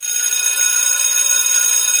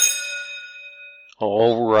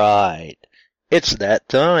All right. It's that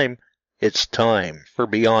time. It's time for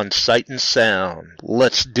Beyond Sight and Sound.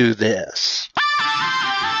 Let's do this.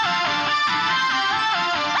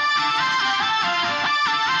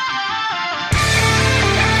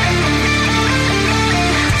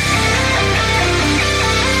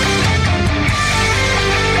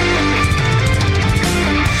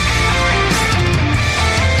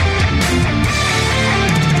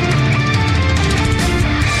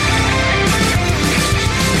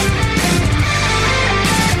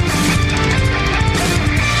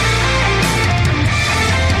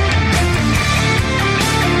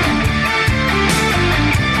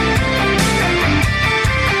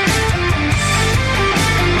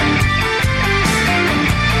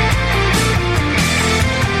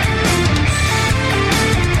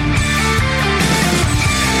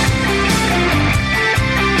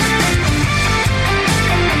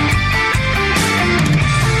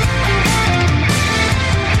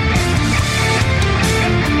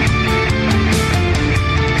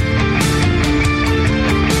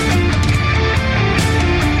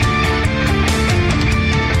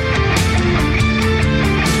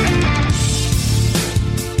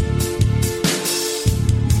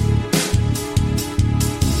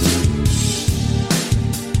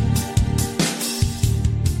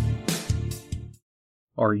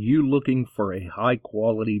 Are you looking for a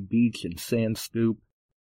high-quality beach and sand scoop?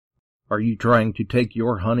 Are you trying to take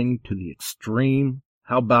your hunting to the extreme?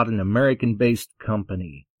 How about an American-based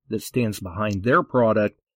company that stands behind their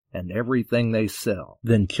product and everything they sell?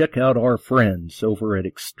 Then check out our friends over at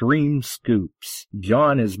Extreme Scoops.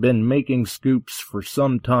 John has been making scoops for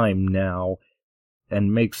some time now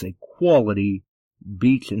and makes a quality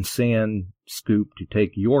beach and sand scoop to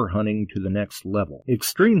take your hunting to the next level.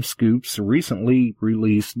 Extreme Scoops recently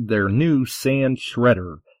released their new sand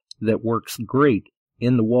shredder that works great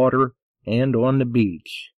in the water and on the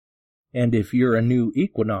beach. And if you're a new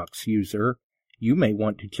Equinox user, you may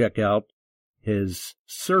want to check out his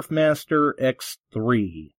Surfmaster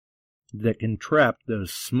X3 that can trap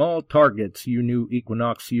those small targets you new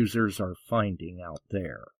Equinox users are finding out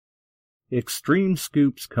there. Extreme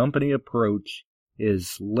Scoop's company approach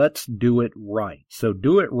is let's do it right. So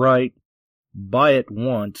do it right, buy it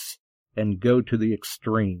once, and go to the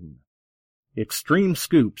extreme.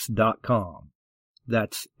 Extremescoops.com.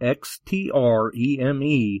 That's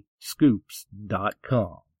XTREME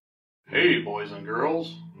scoops.com. Hey boys and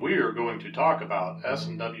girls, we are going to talk about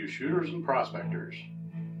S&W Shooters and Prospectors.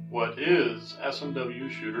 What is S&W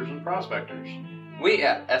Shooters and Prospectors? We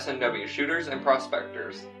at S&W Shooters and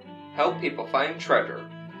Prospectors help people find treasure.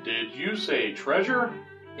 Did you say treasure?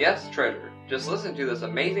 Yes, treasure. Just listen to this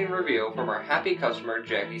amazing review from our happy customer,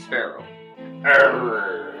 Jackie Sparrow.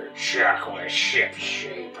 Chocolate ship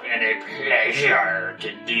shape and a pleasure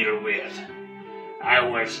to deal with. I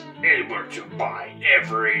was able to buy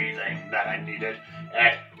everything that I needed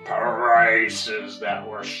at prices that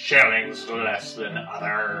were shillings less than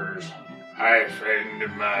others. I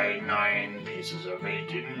found my 9 pieces of 8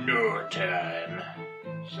 in no time.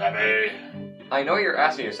 Savvy? I know you're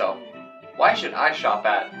asking yourself, why should I shop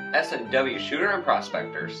at S&W Shooter and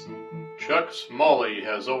Prospectors? Chuck Smalley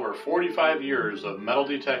has over 45 years of metal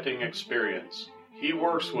detecting experience. He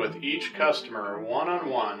works with each customer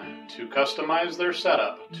one-on-one to customize their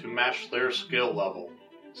setup to match their skill level.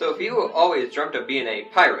 So if you always dreamt of being a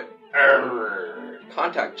pirate,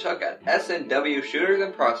 contact Chuck at S&W Shooters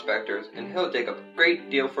and Prospectors and he'll take a great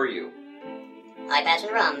deal for you. Eye patch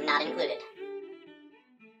and rum not included.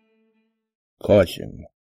 Caution.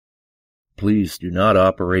 Please do not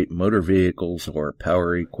operate motor vehicles or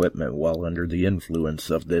power equipment while under the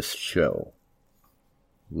influence of this show.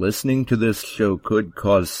 Listening to this show could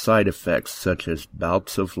cause side effects such as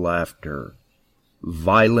bouts of laughter,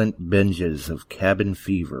 violent binges of cabin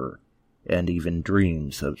fever, and even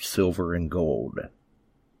dreams of silver and gold.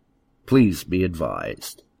 Please be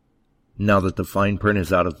advised. Now that the fine print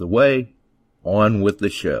is out of the way, on with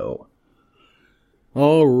the show.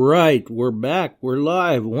 All right, we're back. We're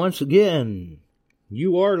live once again.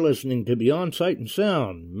 You are listening to Beyond Sight and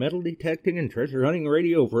Sound, metal detecting and treasure hunting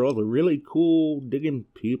radio for all the really cool digging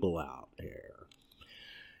people out there.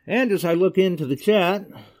 And as I look into the chat,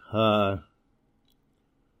 oh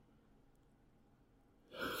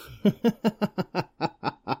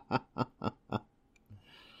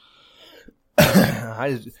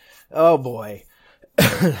boy,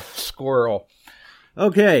 squirrel.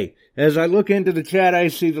 Okay, as I look into the chat, I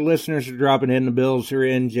see the listeners are dropping in. The Bills are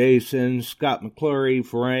in. Jason, Scott McClure,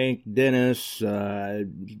 Frank, Dennis, the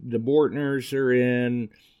Bortners are in.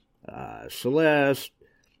 Celeste,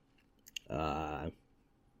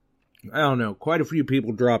 I don't know, quite a few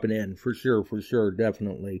people dropping in, for sure,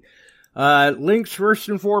 definitely. Links first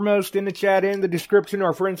and foremost in the chat and the description.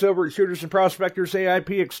 Our friends over at Shooters and Prospectors,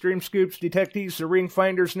 AIP, Extreme Scoops, Detectives, the Ring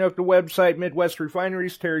Finders, Note the website, Midwest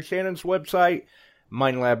Refineries, Terry Shannon's website,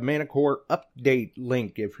 Minelab Manicore update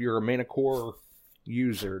link if you're a Manicore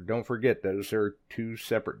user. Don't forget, those are 2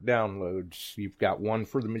 separate downloads. You've got one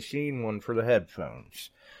for the machine, one for the headphones.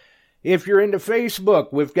 If you're into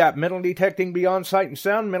Facebook, we've got Metal Detecting Beyond Sight and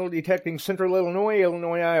Sound, Metal Detecting Central Illinois,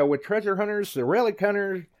 Iowa Treasure Hunters, the Relic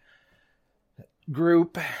Hunters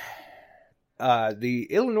group, the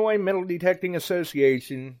Illinois Metal Detecting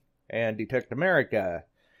Association, and Detect America.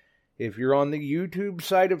 If you're on the YouTube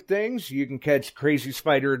side of things, you can catch Crazy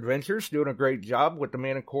Spider Adventures, doing a great job with the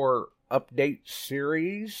Manicore update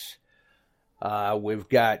series. We've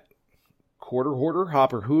got Quarter Hoarder,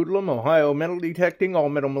 Hopper Hoodlum, Ohio Metal Detecting, All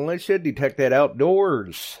Metal Militia, Detect That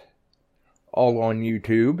Outdoors, all on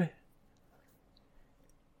YouTube.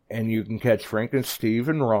 And you can catch Frank and Steve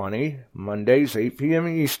and Ronnie Mondays, 8 p.m.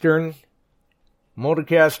 Eastern.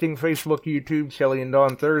 Multicasting, Facebook, YouTube, Shelly and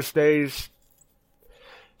Dawn Thursdays,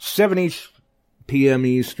 7 p.m.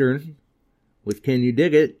 Eastern with Can You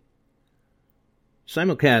Dig It?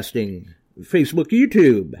 Simulcasting, Facebook,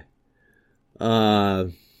 YouTube.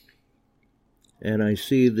 And I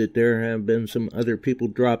see that there have been some other people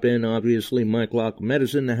drop in. Obviously, Mike Lockmet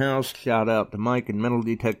is in the house. Shout out to Mike and Metal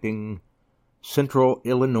Detecting Central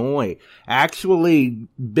Illinois. Actually,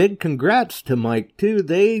 big congrats to Mike, too.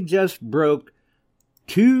 They just broke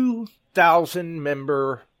 2,000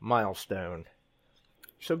 member milestone.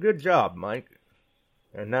 So good job, Mike.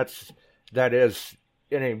 And that is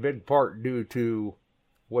in a big part due to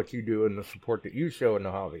what you do and the support that you show in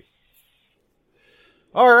the hobby.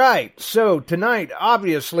 All right, so tonight,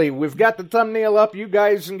 obviously, we've got the thumbnail up. You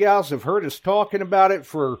guys and gals have heard us talking about it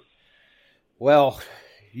for, well,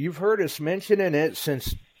 you've heard us mentioning it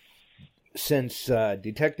since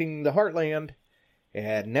Detecting the Heartland,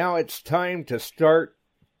 and now it's time to start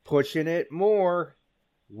pushing it more.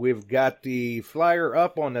 We've got the flyer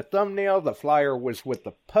up on the thumbnail. The flyer was with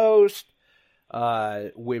the post.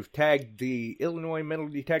 We've tagged the Illinois Metal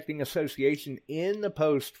Detecting Association in the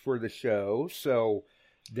post for the show, so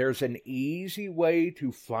there's an easy way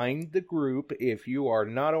to find the group if you are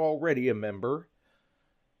not already a member.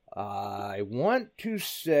 I want to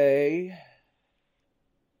say,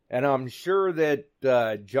 and I'm sure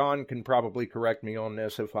that John can probably correct me on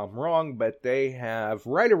this if I'm wrong, but they have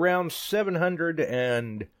right around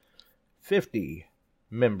 750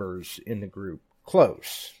 members in the group.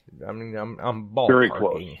 Close. I mean, I'm ballparking. Very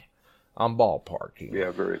close. I'm ballparking.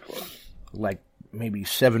 Yeah, very close. Like maybe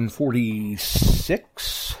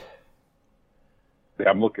 746? Yeah,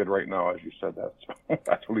 I'm looking right now as you said that. So I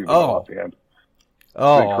don't even know offhand.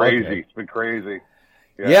 Oh, it's been crazy. Okay. It's been crazy.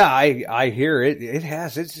 Yeah, I hear it. It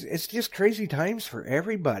has. It's just crazy times for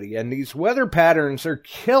everybody, and these weather patterns are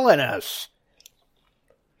killing us.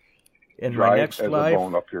 In my next life, a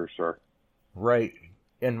bone up here, sir. Right.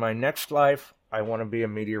 In my next life, I want to be a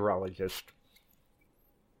meteorologist.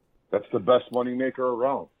 That's the best money maker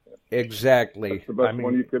around. Exactly. That's the best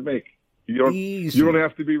money you could make. You don't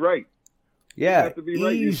have to be right. Yeah, you don't have to be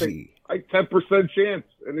right. easy. Like 10% chance,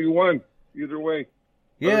 and you won either way.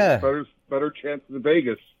 Yeah. Better chance than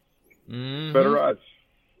Vegas. Mm-hmm. Better odds.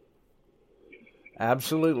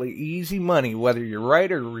 Absolutely. Easy money. Whether you're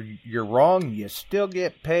right or you're wrong, you still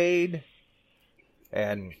get paid.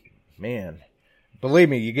 And, man, believe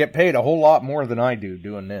me, you get paid a whole lot more than I do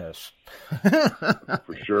doing this.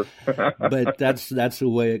 For sure. But that's the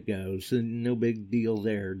way it goes. And no big deal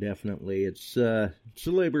there, definitely. It's a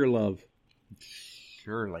labor of love.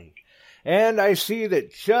 Surely. And I see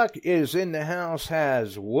that Chuck is in the house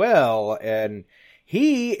as well, and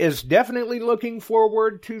he is definitely looking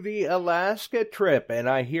forward to the Alaska trip, and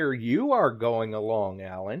I hear you are going along,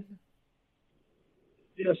 Alan.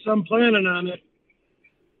 Yes, I'm planning on it.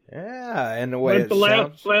 Yeah, and the way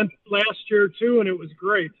went last year too, and it was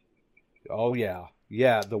great. Oh yeah,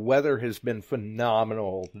 the weather has been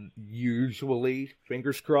phenomenal. Usually,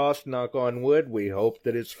 fingers crossed, knock on wood. We hope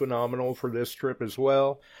that it's phenomenal for this trip as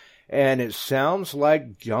well. And it sounds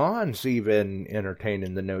like John's even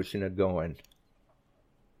entertaining the notion of going.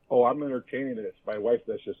 Oh, I'm entertaining it. It's my wife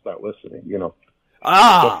that's just not listening, you know.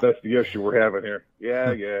 That's the issue we're having here.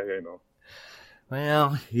 Yeah, I know.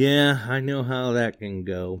 Well, yeah, I know how that can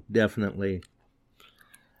go. Definitely.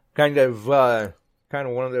 Kind of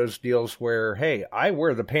one of those deals where, hey, I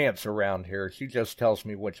wear the pants around here. She just tells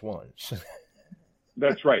me which ones.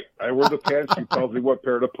 That's right. I wear the pants. She tells me what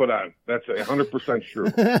pair to put on. That's 100% true.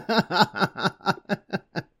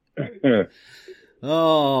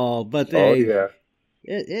 Oh, but yeah.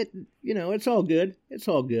 it's all good. It's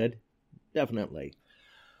all good. Definitely.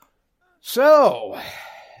 So,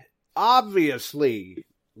 obviously,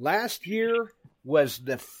 last year was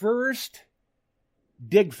the first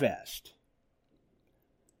Digfest.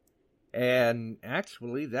 And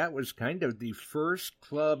actually, that was kind of the first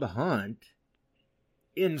club hunt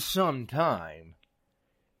in some time.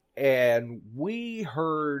 And we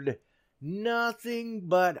heard nothing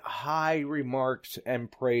but high remarks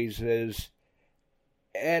and praises.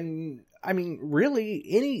 And, I mean,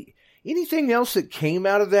 really, anything else that came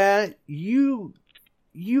out of that, you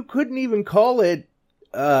couldn't even call it,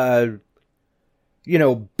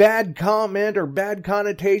 bad comment or bad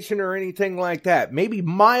connotation or anything like that. Maybe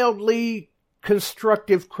mildly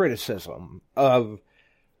constructive criticism of,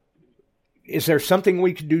 is there something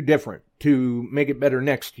we could do different to make it better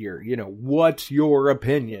next year? What's your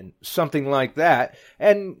opinion? Something like that.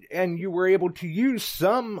 And you were able to use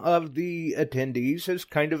some of the attendees as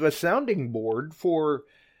kind of a sounding board for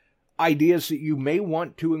ideas that you may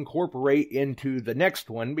want to incorporate into the next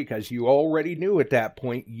one, because you already knew at that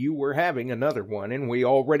point you were having another one, and we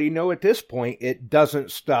already know at this point it doesn't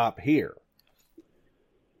stop here.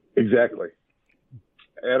 Exactly.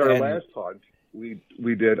 At our last hunt, we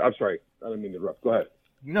did. I'm sorry, I didn't mean to interrupt. Go ahead.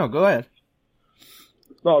 No, go ahead.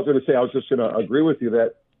 No, I was going to say, I was just going to agree with you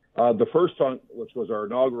that the first hunt, which was our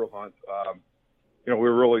inaugural hunt, we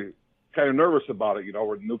were really kind of nervous about it.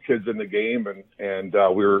 We're new kids in the game, and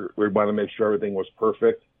we wanted to make sure everything was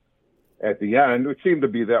perfect. At the end, it seemed to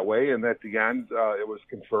be that way, and at the end, it was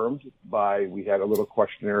confirmed we had a little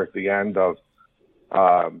questionnaire at the end of,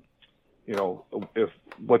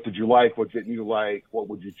 what did you like, what didn't you like, what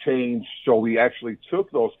would you change? So we actually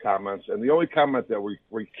took those comments, and the only comment that we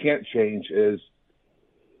can't change is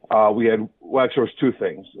actually it was two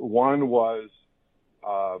things. One was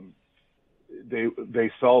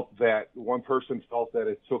they felt that one person felt that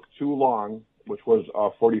it took too long, which was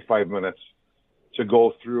 45 minutes, to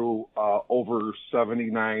go through over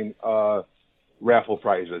 79 raffle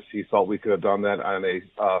prizes. He felt we could have done that on a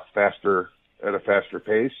faster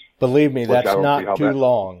pace. Believe me, that's not too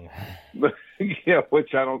long. Yeah,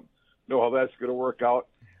 which I don't know how that's going to work out.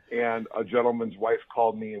 And a gentleman's wife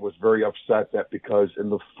called me and was very upset that because in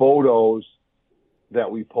the photos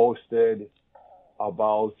that we posted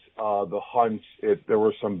about the hunt, there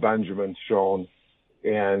were some Benjamins shown,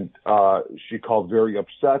 and she called very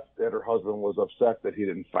upset that her husband was upset that he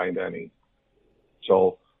didn't find any.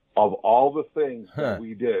 So of all the things that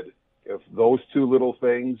we did, if those two little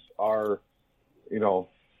things are, the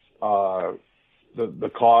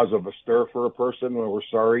cause of a stir for a person, well, we're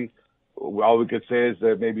sorry. All we could say is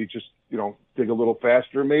that maybe just, dig a little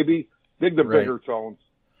faster, maybe dig the bigger tones.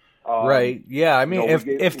 Right. Yeah. I mean,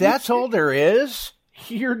 if that's all there is,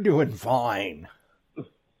 you're doing fine.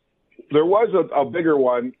 There was a bigger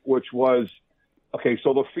one, which was, okay,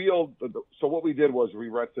 so the field, so what we did was we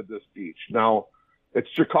rented this beach. Now, it's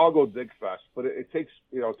Chicago Dig Fest, but it takes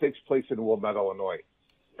place in Wilmette, Illinois.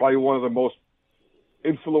 Probably one of the most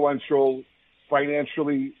influential,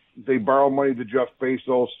 financially, they borrow money to Jeff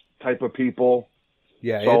Bezos type of people.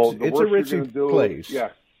 Yeah, so it's a ritzy place. Yeah,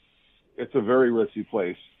 it's a very ritzy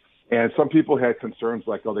place. And some people had concerns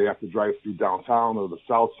like, they have to drive through downtown or the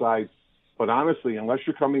south side. But honestly, unless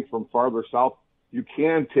you're coming from farther south, you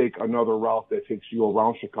can take another route that takes you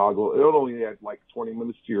around Chicago. It'll only add like 20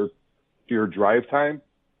 minutes to your drive time.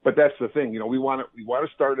 But that's the thing, we want to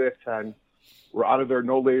start at 10. We're out of there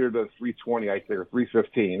no later than 3:20, I think, or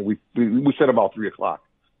 3:15. We said about 3 o'clock.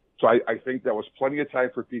 So I think that was plenty of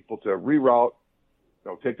time for people to reroute,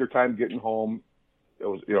 take their time getting home. It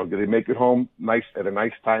was, did they make it home at a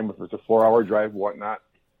nice time if it's a 4-hour drive, whatnot.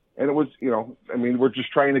 And it was, we're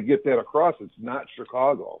just trying to get that across. It's not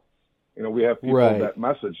Chicago. We have people that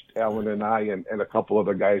messaged Alan and I and a couple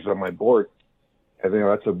other guys on my board. And,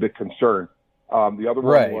 that's a big concern. The other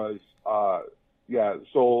one was,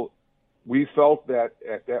 so we felt that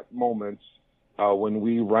at that moment, when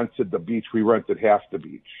we rented the beach, we rented half the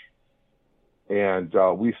beach. And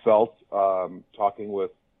we felt, talking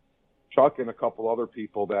with Chuck and a couple other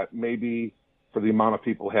people, that maybe for the amount of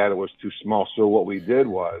people had, it was too small. So what we did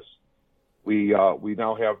was we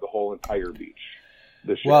now have the whole entire beach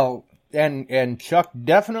this year. Well, and Chuck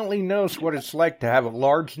definitely knows what it's like to have a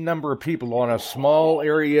large number of people on a small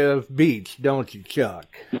area of beach, don't you, Chuck?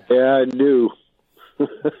 Yeah, I do.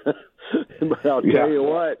 But I'll tell you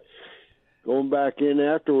what, going back in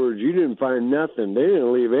afterwards, you didn't find nothing. They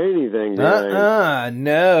didn't leave anything behind.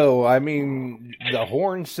 No. I mean, the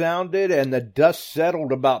horn sounded and the dust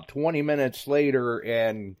settled about 20 minutes later,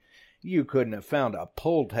 and you couldn't have found a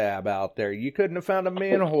pull tab out there. You couldn't have found a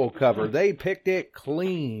manhole cover. They picked it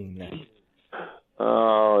clean.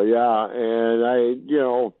 Oh, yeah. And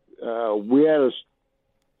we had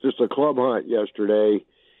just a club hunt yesterday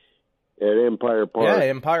at Empire Park. Yeah,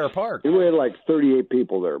 Empire Park. And we had like 38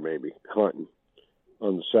 people there maybe hunting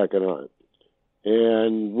on the second hunt.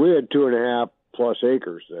 And we had 2.5+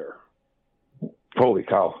 acres there. Holy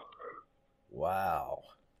cow. Wow.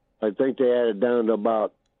 I think they had it down to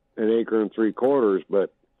about 1 3/4 acres,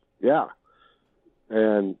 but yeah.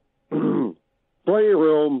 And plenty of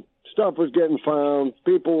room. Stuff was getting found.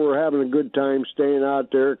 People were having a good time staying out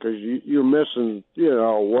there because you're missing,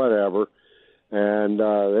 whatever. And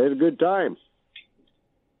they had a good time.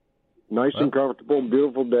 Nice and comfortable,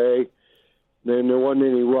 beautiful day. Then there wasn't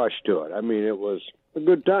any rush to it. I mean, it was a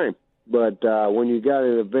good time. But when you got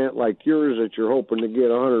an event like yours that you're hoping to get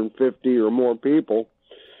 150 or more people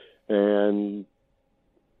and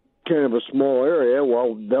kind of a small area,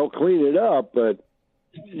 well, they'll clean it up, but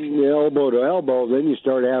elbow to elbow, then you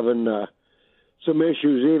start having some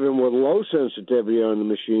issues even with low sensitivity on the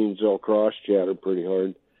machines. They'll cross-chatter pretty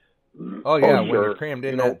hard. Oh, yeah, Oh, when sure. you're crammed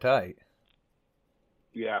in that tight.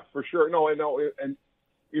 Yeah, for sure. No, I know. And,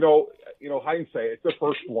 hindsight, it's the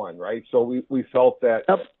first one, right? So we felt that.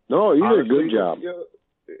 Yep. No, you did a honestly, good job.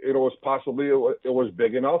 It was possibly, it was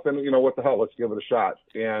big enough, and what the hell, let's give it a shot.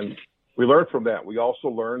 And we learned from that. We also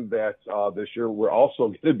learned that this year we're also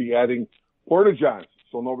going to be adding porta-johns,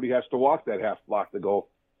 so nobody has to walk that half block to go.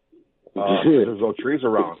 There's no trees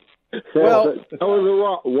around. Well, that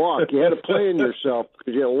was a walk. You had to plan yourself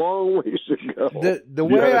because you had a long ways to go. The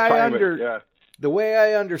way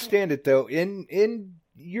I understand it, though, in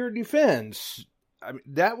your defense, I mean,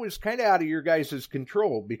 that was kind of out of your guys'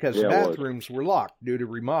 control because bathrooms were locked due to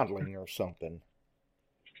remodeling or something.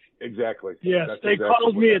 Exactly. Yes, they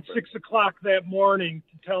called me at 6 o'clock that morning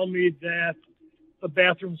to tell me that the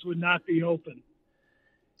bathrooms would not be open.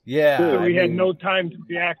 Yeah. So we had no time to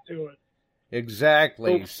react to it.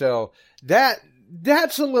 Exactly. So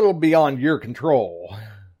that's a little beyond your control.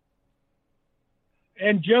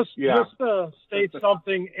 And just to state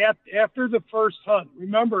something, after the first hunt,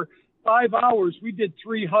 remember, 5 hours, we did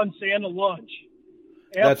 3 hunts and a lunch.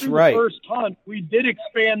 That's After right. the first hunt, we did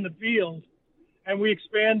expand the field, and we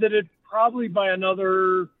expanded it probably by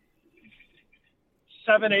another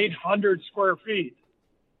 700-800 square feet.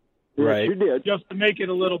 Right. Yes, you did. Just to make it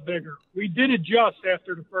a little bigger. We did adjust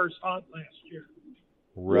after the first hunt last year.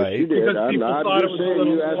 Right. Yes, you did. Because I'm people not thought just it was a saying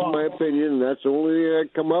little you asked long. my opinion, and that's the only thing I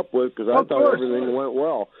come up with because I Of thought course. everything went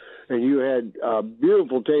well. And you had a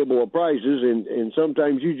beautiful table of prizes, and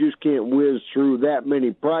sometimes you just can't whiz through that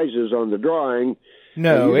many prizes on the drawing.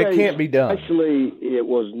 No, And you it guys- can't be done. Actually, it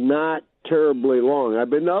was not terribly long. I've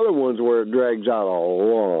been to other ones where it drags out a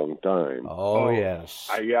long time. Oh, yes.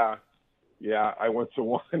 I went to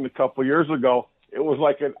one a couple years ago. It was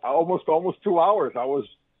like almost 2 hours.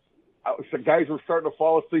 The guys were starting to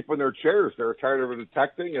fall asleep in their chairs. They were tired of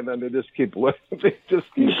detecting, and then they just keep listening. They just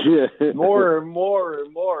keep more and more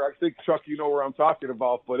and more. I think, Chuck, you know where I'm talking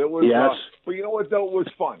about. But it was, but you know what, though? It was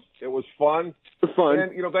fun. It was fun.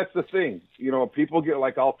 And, that's the thing. People get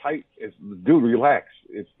like all tight. Dude, relax.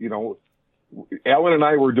 It's, Alan and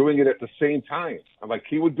I were doing it at the same time. Like,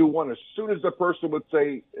 he would do one as soon as the person would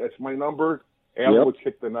say, "That's my number," Alan would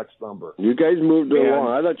kick the next number. You guys moved it along.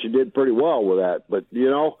 I thought you did pretty well with that. But,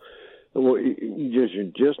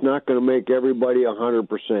 you're just not going to make everybody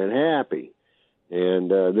 100% happy.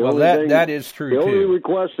 And that is true, The only too.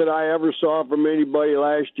 request that I ever saw from anybody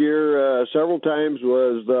last year several times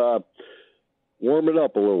was warm it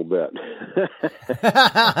up a little bit.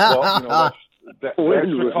 Well, that's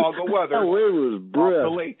Chicago weather. The wind was brisk. Off the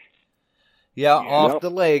lake. Yeah, off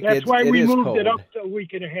the lake. That's why we moved cold. it up to a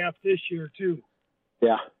week and a half this year, too.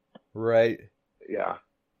 Yeah. Right. Yeah.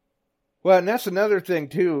 Well, and that's another thing,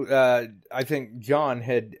 too. I think John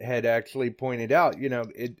had actually pointed out,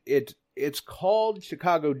 it's called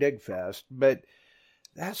Chicago Dig Fest, but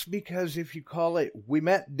that's because if you call it We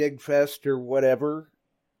Met Dig Fest or whatever,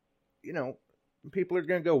 people are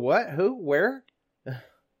going to go, what? Who? Where?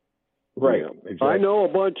 Right. Yeah. Exactly. I know a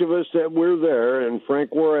bunch of us that were there, and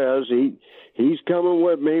Frank Juarez, he's coming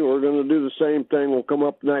with me. We're going to do the same thing. We'll come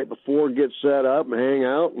up the night before, get set up, and hang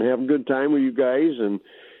out, and have a good time with you guys.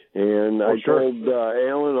 And I told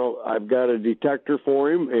Alan I've got a detector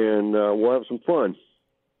for him, and we'll have some fun.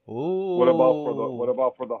 Ooh. What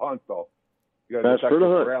about for the hunt, though? You got a That's for the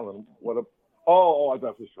detector hunt. Alan. I thought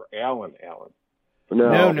it was for Alan.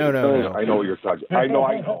 No. I know what you're talking. I know.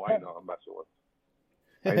 I'm messing with.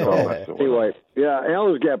 I know I'm messing with. Anyway,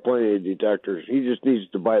 Alan's got plenty of detectors. He just needs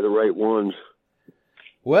to buy the right ones.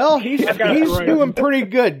 Well, he's doing pretty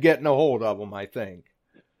good getting a hold of them, I think.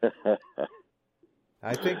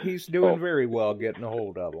 I think he's doing very well getting a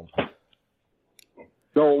hold of them.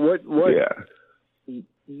 So what? Yeah.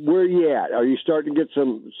 Where you at? Are you starting to get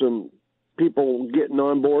some people getting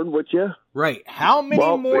on board with you? Right. How many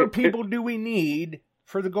more it- people do we need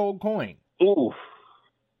for the gold coin? Ooh.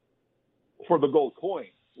 For the gold coin.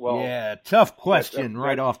 Well, yeah, tough question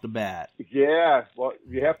right off the bat. Yeah, well,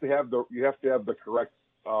 you have to have the correct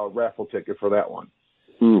raffle ticket for that one.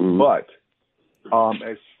 Mm-hmm. But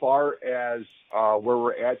as far as where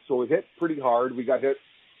we're at, so it hit pretty hard. We got hit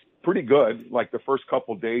pretty good. Like the first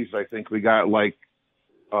couple days, I think we got like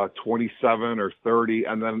 27 or 30,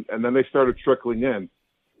 and then they started trickling in.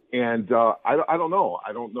 And I don't know.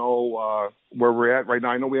 I don't know where we're at right now.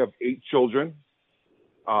 I know we have 8 children.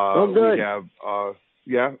 Good. We have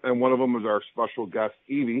and one of them is our special guest,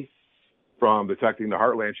 Evie, from Detecting the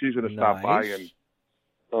Heartland. She's going to stop by and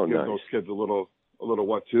give those kids a little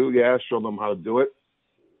what to. Yeah, show them how to do it.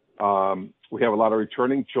 We have a lot of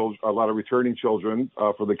returning children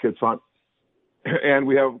for the kids hunt, and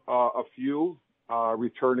we have a few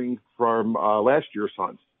returning from last year's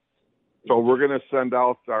hunt. So we're going to send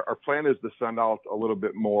out. Our plan is to send out a little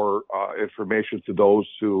bit more information to those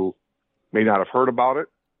who may not have heard about it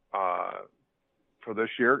for this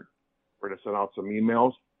year. We're going to send out some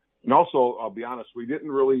emails, and also I'll be honest, I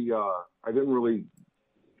didn't really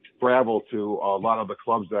travel to a lot of the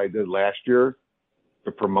clubs that I did last year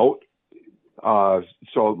to promote. So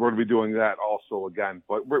we're going to be doing that also again.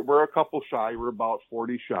 But we're a couple shy. We're about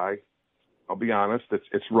 40 shy. I'll be honest.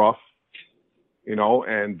 It's rough,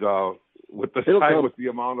 and with the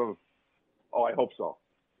amount of. Oh, I hope so.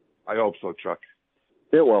 Chuck.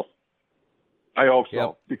 It will. I hope so.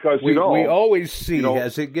 Yep. Because we always see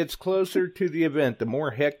as it gets closer to the event, the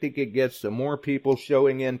more hectic it gets, the more people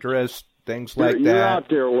showing interest, things like that. You're out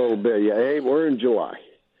there a little bit. Yeah, hey, we're in July.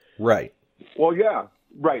 Right. Well, yeah,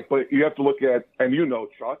 right. But you have to look at, and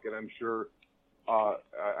Chuck, and I'm sure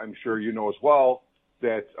you know as well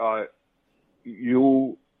that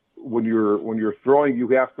when you're throwing, you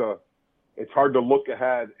have to. It's hard to look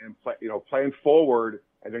ahead and plan forward,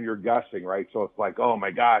 and then you're guessing, right? So it's like, oh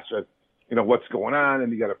my gosh, what's going on,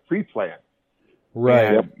 and you got to pre-plan.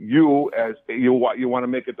 Right. And you want to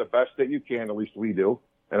make it the best that you can. At least we do,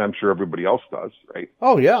 and I'm sure everybody else does, right?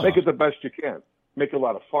 Oh yeah. Make it the best you can. Make it a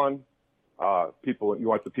lot of fun. You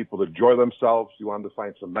want the people to enjoy themselves. You want them to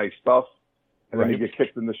find some nice stuff, and then you get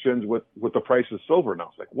kicked in the shins with the price of silver now.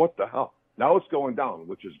 It's like, what the hell? Now it's going down,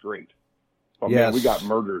 which is great. But man, we got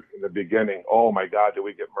murdered in the beginning. Oh my God, did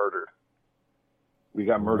we get murdered? We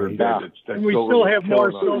got murdered. Yeah. And we still have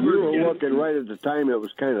more silver. You were looking right at the time it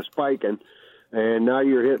was kind of spiking, and now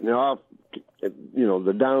you're hitting off, the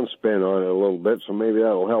downspin on it a little bit, so maybe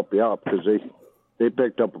that'll help you out because they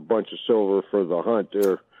picked up a bunch of silver for the hunt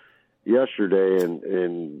there yesterday,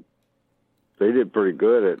 and they did pretty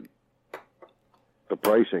good at the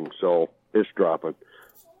pricing, so it's dropping.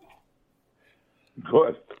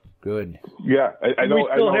 Good. Yeah, I know. We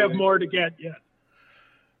still have more to get yet.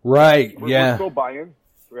 Right. We're still buying.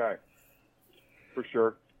 Right. For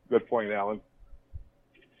sure. Good point, Alan.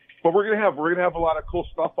 But we're gonna have a lot of cool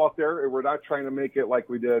stuff out there, and we're not trying to make it like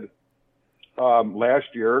we did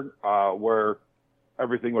last year, where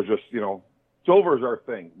everything was just silver is our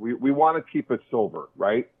thing. We want to keep it silver,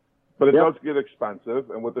 right? But it does get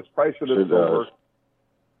expensive, and with this price of the silver,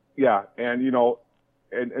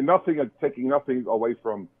 and taking nothing away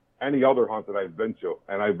from any other hunt that I've been to,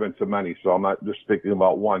 and I've been to many, so I'm not just speaking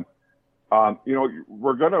about one.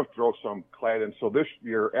 We're going to throw some clad in. So this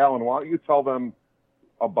year, Alan, why don't you tell them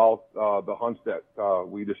about the hunts that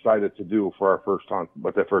we decided to do for our first hunt,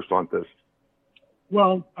 what that first hunt is?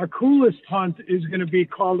 Well, our coolest hunt is going to be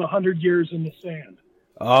called 100 Years in the Sand.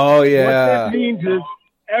 Oh, yeah. What that means is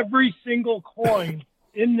every single coin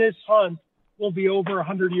in this hunt will be over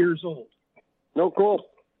 100 years old. No, cool.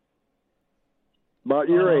 About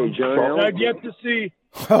your age, huh? I've yet to see.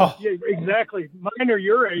 Yeah, exactly. Mine are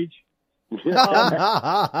your age.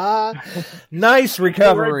 Nice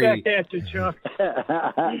recovery. Right back at you, Chuck.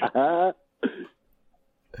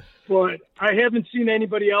 But I haven't seen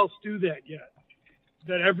anybody else do that yet.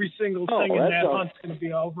 That every single thing in that hunt's going to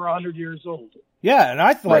be over 100 years old. Yeah, and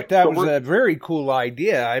I thought that was a very cool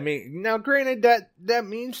idea. I mean, now granted that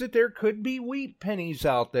means that there could be wheat pennies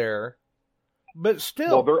out there, but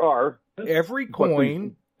still, well, there are. Every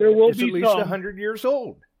coin there will is be at least 100 years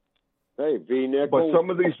old. Hey, V-nickels. But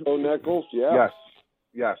some of these nickels, yeah.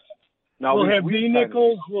 Yes. Now we'll have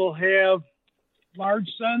V-nickels. We'll have large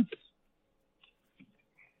cents.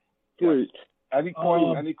 Yes. Any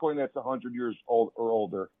coin that's 100 years old or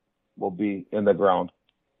older will be in the ground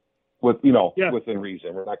within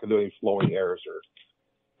reason. We're not going to do any flowing airs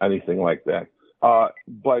or anything like that.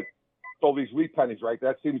 But so these wheat pennies, right?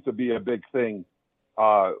 That seems to be a big thing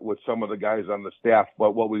with some of the guys on the staff.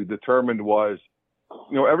 But what we determined was,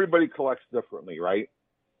 everybody collects differently, right?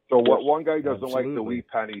 So what one guy doesn't like the wee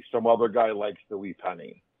penny, some other guy likes the wee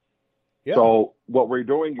penny. Yeah. So what we're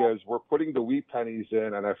doing is we're putting the wee pennies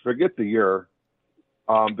in, and I forget the year.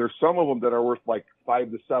 There's some of them that are worth like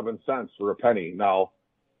 5 to 7 cents for a penny. Now,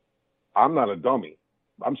 I'm not a dummy.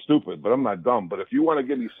 I'm stupid, but I'm not dumb. But if you want to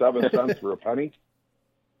give me 7 cents for a penny,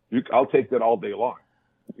 I'll take that all day long.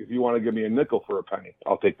 If you want to give me a nickel for a penny,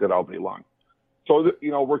 I'll take that all day long. So,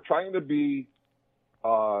 we're trying to be,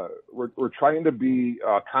 we're trying to be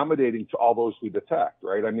accommodating to all those we detect,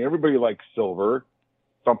 right? I mean, everybody likes silver.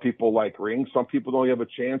 Some people like rings. Some people don't have a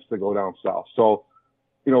chance to go down south. So,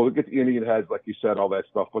 look at the Indian heads, like you said, all that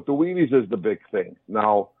stuff. But the weenies is the big thing.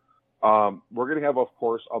 Now, we're going to have, of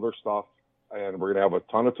course, other stuff, and we're going to have a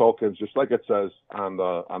ton of tokens, just like it says on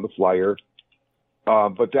the flyer.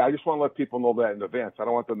 But I just want to let people know that in advance. I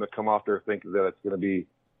don't want them to come out there thinking that it's going to be,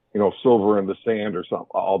 silver in the sand or something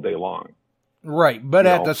all day long. Right, but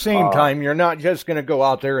at the same time, you're not just going to go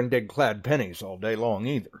out there and dig clad pennies all day long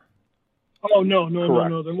either. Oh, no.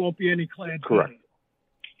 There won't be any clad pennies.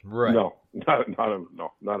 Right. No, not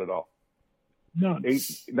at all. None.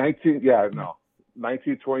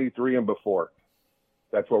 1923 and before.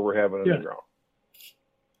 That's what we're having in the ground.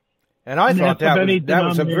 And I thought that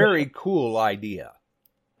was a very cool idea.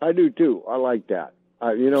 I do too. I like that.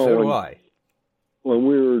 So do I. When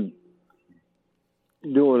we were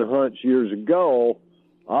doing hunts years ago,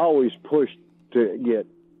 I always pushed to get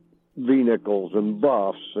V-nickels and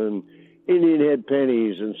buffs and Indian head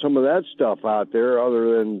pennies and some of that stuff out there,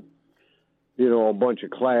 other than, a bunch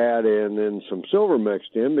of clad and then some silver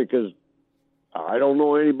mixed in, because I don't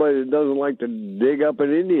know anybody that doesn't like to dig up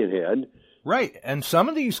an Indian head. Right, and some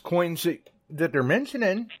of these coins that they're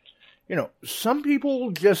mentioning, some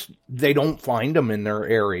people they don't find them in their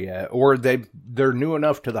area, or they're new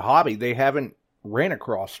enough to the hobby, they haven't ran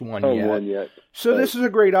across one yet. So this is a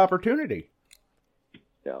great opportunity.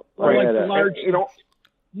 Yeah, like the large.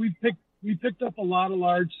 We picked up a lot of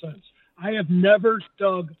large cents. I have never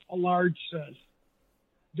dug a large cent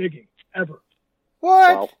digging ever.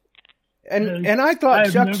 What? Wow. And I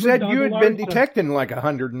thought Chuck said you had been detecting like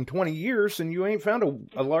 120 years and you ain't found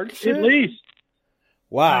a large cent? At least.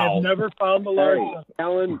 Wow. I have never found a large cent.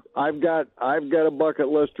 Alan, I've got a bucket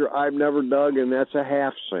lister I've never dug, and that's a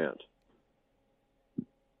half cent.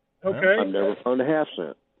 Okay. I've never found a half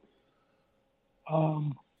cent.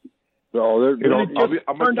 So it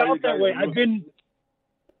turned out that way.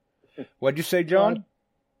 What'd you say, John?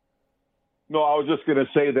 No, I was just going to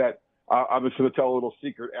say that I'm just going to tell a little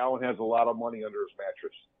secret. Alan has a lot of money under his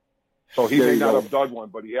mattress. So he may not have dug one,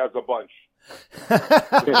 but he has a bunch.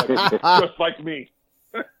 Just like me.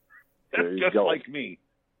 Just like me.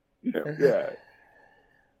 Yeah.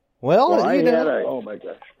 Well, oh my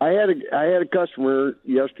gosh. I had a customer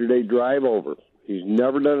yesterday drive over. He's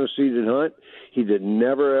never done a seeded hunt. He's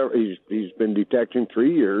been detecting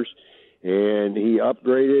 3 years, and he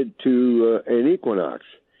upgraded to an Equinox.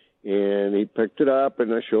 And he picked it up,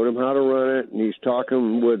 and I showed him how to run it. And he's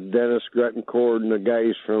talking with Dennis Grettencord and the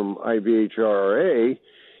guys from IVHRA,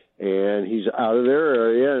 and he's out of their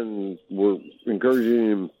area, and we're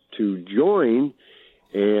encouraging him to join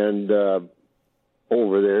and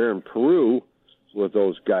over there in Peru with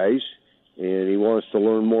those guys. And he wants to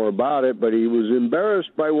learn more about it, but he was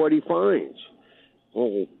embarrassed by what he finds.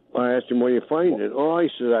 Well, I asked him, what are you finding? Oh, he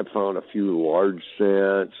said, I found a few large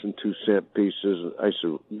cents and 2-cent pieces. I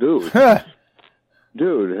said, dude, how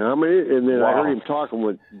many? And then I heard him talking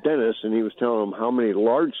with Dennis, and he was telling him how many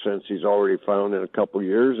large cents he's already found in a couple of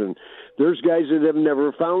years. And there's guys that have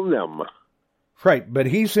never found them. Right, but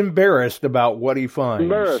he's embarrassed about what he finds.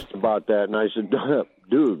 Embarrassed about that. And I said,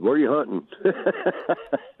 dude, where are you hunting?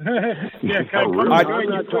 I'm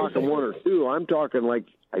not talking one or two. I'm talking like,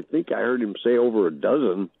 I think I heard him say over a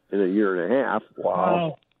dozen in a year and a half.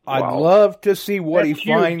 Wow. I'd love to see what he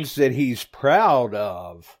finds that he's proud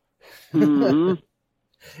of. Mm-hmm.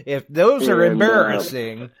 If those are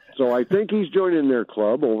embarrassing. So I think he's joining their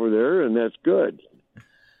club over there, and that's good.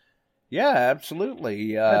 Yeah,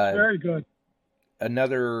 absolutely. That's very good.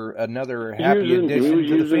 Another happy addition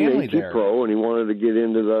to the family there. Pro, and he wanted to get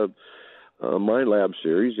into the My Lab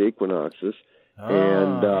series, Equinoxes.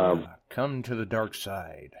 And come to the dark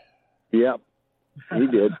side. Yep, he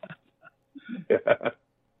did.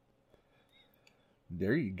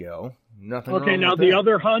 There you go. Nothing. Okay, now the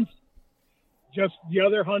other hunts,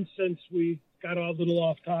 since we got a little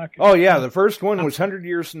off topic. Oh yeah, the first one was 100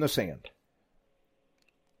 Years in the Sand.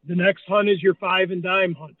 The next hunt is your 5 and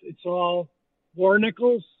dime hunt. It's all war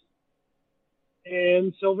nickels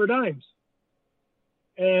and silver dimes.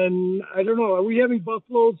 And I don't know, are we having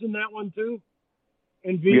buffaloes in that one too?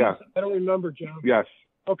 And V's? Yeah. I don't remember, John. Yes.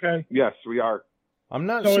 Okay. Yes, we are. I'm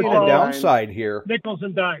not So seeing it's a all downside here. Nickels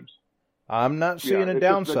and dimes. I'm not seeing a it's just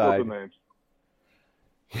downside. nickels and dimes.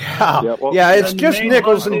 Yeah, Yeah, well, yeah, it's and just the main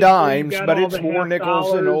nickels hunt and is where dimes, you got but all it's the more half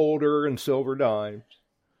nickels and dollars. older and silver dimes.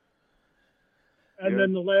 And Yeah.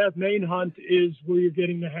 then the last main hunt is where you're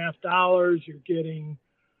getting the $50. You're getting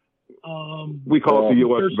We call it the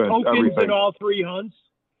U.S. there's event, tokens everything. in all three hunts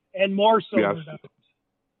and more silver Yes. dimes.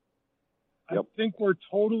 Yep. I think we're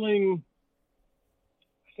totaling.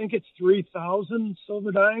 I think it's 3,000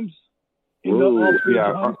 silver dimes in the, all three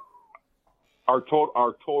Yeah, hunts. our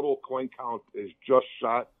total coin count is just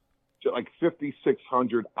shot to like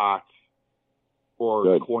 5,600 odds for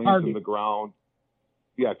Good. coins Target. in the ground.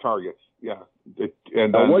 Yeah, targets. Yeah,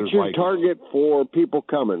 and then What's there's your like, target for people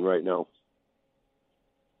coming right now?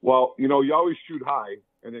 well, you always shoot high,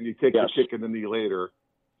 and then you take Yes. the kick in the knee later.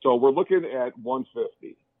 So we're looking at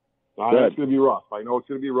 150. Now, Good. that's going to be rough. I know it's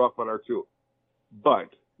going to be rough on our two, but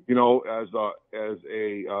as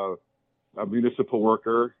a municipal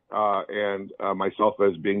worker and myself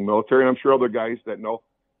as being military, and I'm sure other guys that know,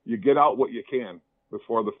 you get out what you can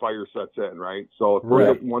before the fire sets in, right? So if we're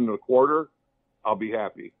Right. at 1.25, I'll be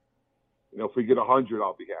happy. If we get 100,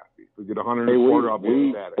 I'll be happy. If we get 1.25, I'll be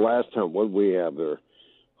ecstatic. last time, what did we have there?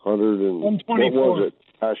 100 and 124. What was it?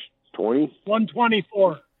 Gosh, 20?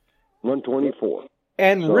 124. 124.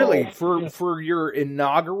 And So- really, for your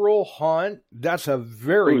inaugural hunt, that's a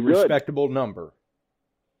very It was good. respectable number.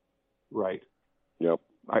 Right. Yep.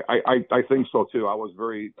 I think so too. I was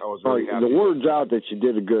very happy. The word's out that you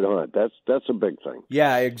did a good hunt. That's a big thing.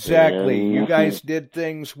 Yeah, exactly. And- You guys did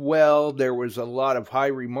things well. There was a lot of high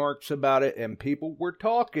remarks about it, and people were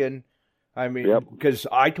talking. I mean, Yep. because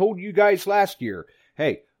I told you guys last year,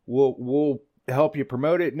 hey, we'll help you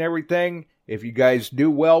promote it and everything. If you guys do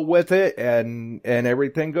well with it and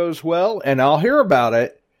everything goes well, and I'll hear about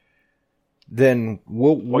it, then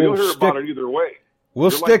we'll you'll hear stick, about it either way.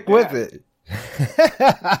 we'll You're stick like with it.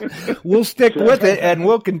 We'll stick with it, and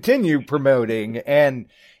we'll continue promoting. And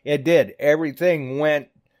it did. Everything went,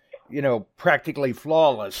 practically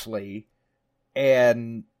flawlessly.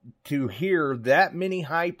 And to hear that many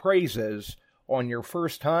high praises on your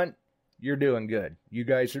first hunt, you're doing good. You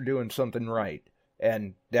guys are doing something right.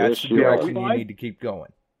 And that's Yes, the you are. direction you need to keep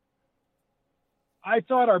going. I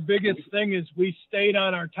thought our biggest thing is we stayed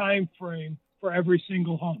on our time frame for every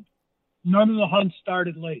single hunt. None of the hunts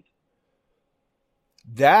started late.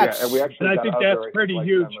 That's and we actually And I got think out that's there at pretty like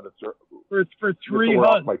huge. 10 minutes early. For three We're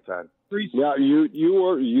off hunts. by 10. Yeah,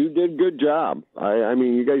 you did a good job. I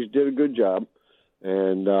mean, you guys did a good job,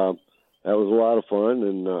 and that was a lot of fun,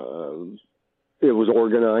 and it was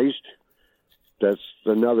organized. That's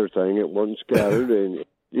another thing. It wasn't scattered, and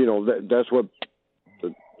that's what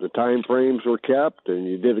the time frames were kept, and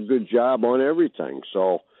you did a good job on everything.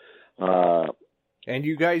 So, and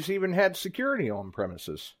you guys even had security on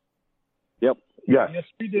premises. yep. Yes. Yes,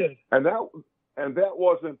 we did. And that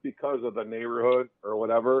wasn't because of the neighborhood or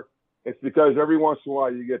whatever. It's because every once in a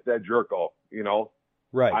while you get that jerk off,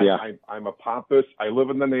 Right. I'm a pompous. I live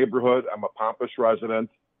in the neighborhood. I'm a pompous resident.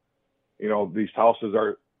 These houses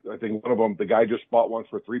are. I think one of them. The guy just bought one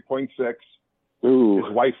for 3.6. Ooh.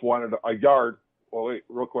 His wife wanted a yard. Well, wait,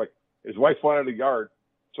 real quick. His wife wanted a yard,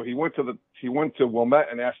 so he went to Wilmette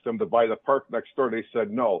and asked them to buy the park next door. They said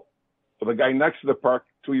no. So the guy next to the park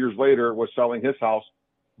 2 years later was selling his house,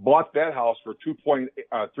 bought that house for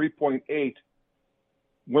 3.8.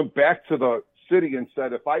 Went back to the city and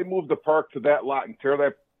said, if I move the park to that lot and tear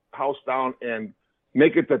that house down and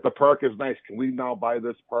make it that the park is nice, can we now buy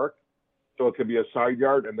this park so it could be a side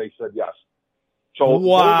yard? And they said yes. So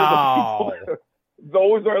Wow.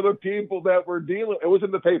 those are the people that we're dealing. It was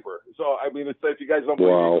in the paper. So I mean, if you guys don't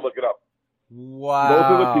believe me, you can look it up. Wow. Those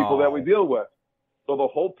are the people that we deal with. So the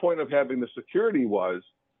whole point of having the security was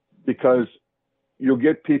because you'll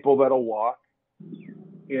get people that'll walk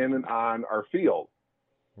in and on our field.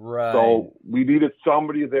 Right. So we needed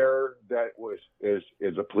somebody there that is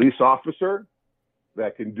a police officer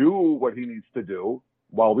that can do what he needs to do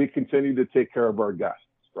while we continue to take care of our guests,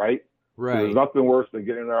 right? Right. There's nothing worse than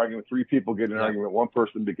getting in an argument, three people getting in an argument with one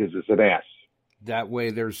person because it's an ass. That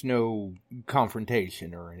way there's no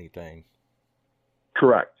confrontation or anything.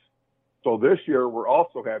 Correct. So this year we're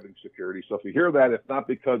also having security. So if you hear that, it's not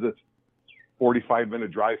because it's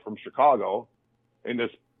 45-minute drive from Chicago in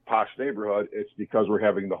this posh neighborhood. It's because we're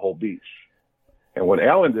having the whole beach. And what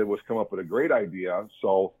Alan did was come up with a great idea.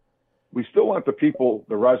 So we still want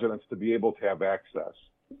the residents to be able to have access.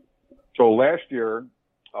 So last year,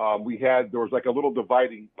 there was like a little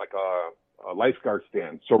dividing, like lifeguard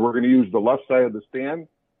stand. So we're going to use the left side of the stand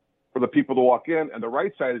for the people to walk in, and the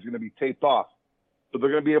right side is going to be taped off. So they're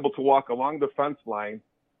going to be able to walk along the fence line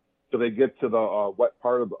till they get to the wet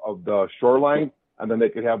part of the shoreline, and then they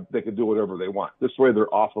could do whatever they want. This way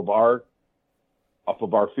they're off of our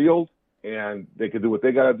field, and they can do what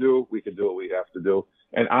they got to do. We can do what we have to do.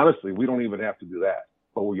 And honestly, we don't even have to do that,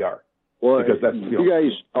 but we are. Well, because that's, you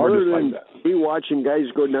guys, other than me watching guys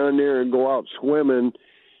go down there and go out swimming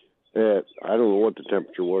at, I don't know what the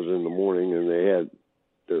temperature was in the morning, and they had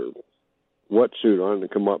their wetsuit on to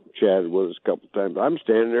come up and chatted with us a couple times. I'm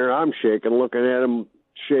standing there, I'm shaking, looking at them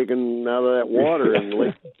shaking out of that water in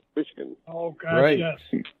Lake Michigan. Oh, gosh, yes.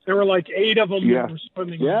 There were like 8 of them that were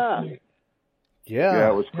swimming. Yeah. Yeah,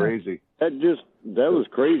 it was crazy. That was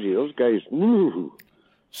crazy. Those guys, woo.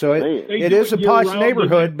 So it is a posh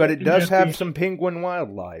neighborhood, but it does have some penguin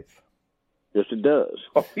wildlife. Yes, it does.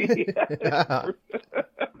 Oh, yeah.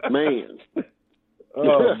 Man.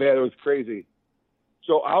 Oh, man, it was crazy.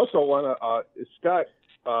 So I also want to, Scott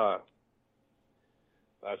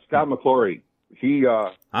McClory,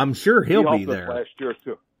 I'm sure he'll be there. Last year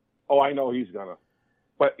too. Oh, I know he's gonna.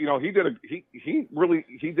 But he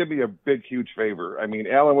did me a big, huge favor. I mean,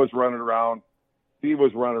 Alan was running around, Steve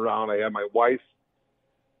was running around. I had my wife.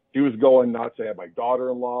 She was going nuts. I had my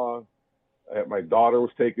daughter-in-law. My daughter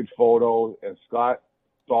was taking photos, and Scott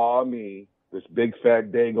saw me, this big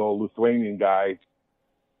fat Dago Lithuanian guy,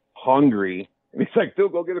 hungry, and he's like,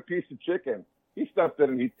 "Dude, go get a piece of chicken." He stepped in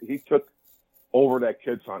and he took over that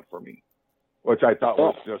kids hunt for me, which I thought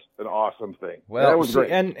was just an awesome thing. Well, that was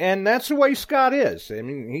great. And that's the way Scott is. I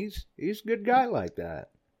mean, he's a good guy like that.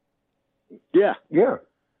 Yeah,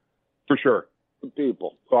 for sure.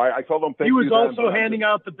 People. So I told him thank you. He was also handing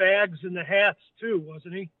out the bags and the hats too,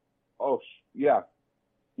 wasn't he? Oh yeah.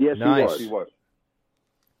 Yes, nice. He was.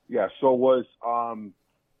 Yeah. So was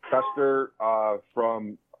Chester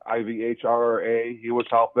from IVHRA. He was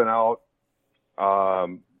helping out.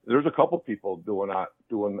 There's a couple people doing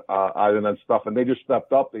island and stuff, and they just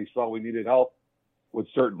stepped up. They saw we needed help with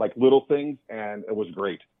certain like little things, and it was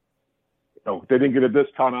great. They didn't get a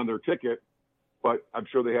discount on their ticket, but I'm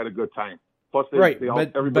sure they had a good time. Plus,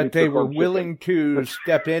 but they were willing to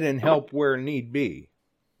step in and help where need be.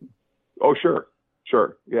 Oh, sure,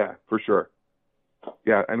 yeah, for sure,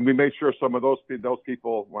 yeah. And we made sure some of those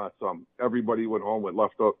people want some. Everybody went home with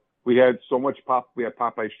leftover. We had so much We had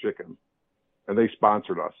Popeye's chicken, and they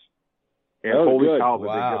sponsored us. And holy cow, did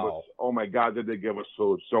they give us? Oh my God, did they give us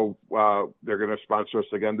food? So they're going to sponsor us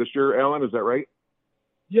again this year, Alan. Is that right?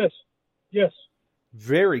 Yes.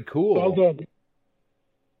 Very cool. Well done.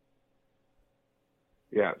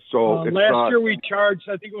 Yeah. So last year we charged,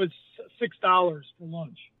 I think it was $6 for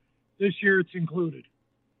lunch. This year it's included.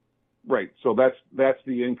 Right. So that's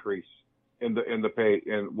the increase in the pay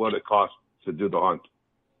and what it costs to do the hunt.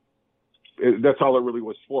 That's all it really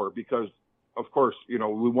was for, because of course, we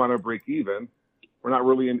want to break even. We're not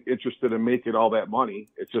really interested in making all that money.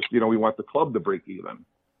 It's just, we want the club to break even.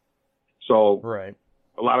 So right.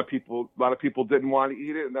 A lot of people didn't want to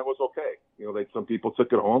eat it, and that was okay. Some people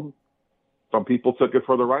took it home. Some people took it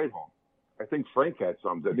for the ride home. I think Frank had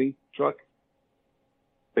some, didn't he, Chuck?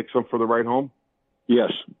 Take some for the ride home?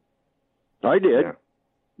 Yes, I did. Yeah.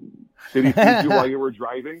 Did he feed you while you were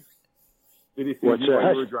driving? Did he feed you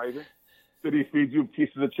while you were driving? Did he feed you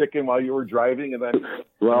pieces of chicken while you were driving, and then,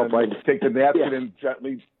 take the napkin and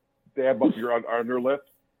gently dab up your underlip?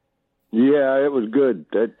 Yeah, it was good.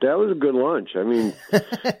 That was a good lunch. I mean,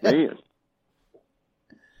 man,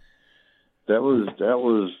 that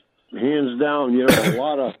was hands down.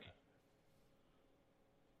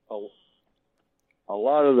 A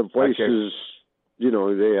lot of the places,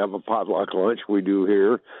 they have a potluck lunch. We do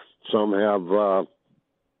here. Some have.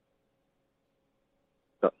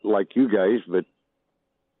 Like you guys, but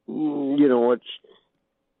it's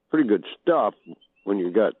pretty good stuff when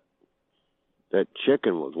you got that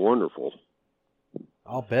chicken. Was wonderful.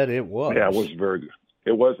 I'll bet it was. Yeah, it was very good.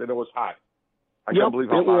 It was, and it was hot. I can't believe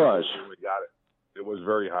how hot we got it. It was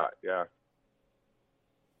very hot. Yeah.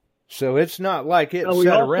 So it's not like it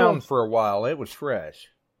sat around for a while. It was fresh.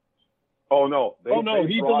 Oh no!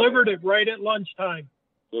 He delivered it right at lunchtime.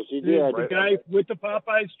 Yes, he did. The guy with the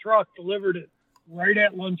Popeyes truck delivered it right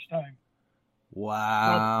at lunchtime.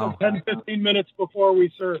 Wow. 10-15 minutes before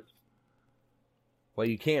we served. Well,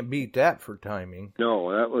 you can't beat that for timing.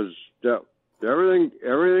 No, that was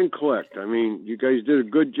everything clicked. I mean, you guys did a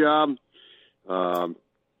good job.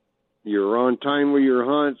 You were on time with your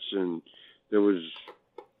hunts, and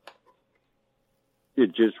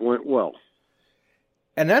it just went well.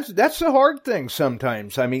 And that's the hard thing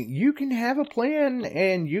sometimes. I mean, you can have a plan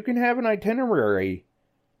and you can have an itinerary,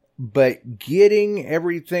 But getting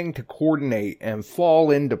everything to coordinate and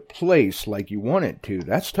fall into place like you want it to,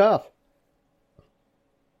 that's tough.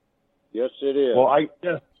 Yes, it is. Well, I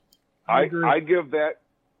I give that.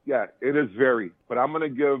 Yeah, it is very. But I'm going to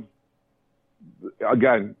give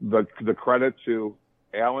again the credit to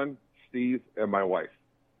Alan, Steve, and my wife.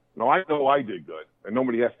 Now I know I did good, and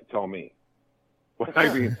nobody has to tell me. But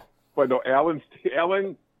I mean, but no, Alan,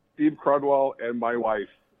 Steve Crudwell, and my wife,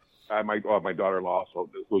 my daughter-in-law also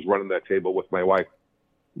was running that table with my wife.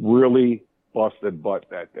 Really busted butt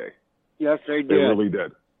that day. Yes, they did. They really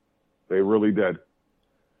did. They really did.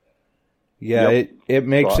 Yeah, Yep. it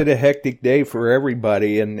makes it a hectic day for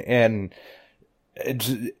everybody, and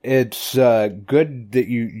it's good that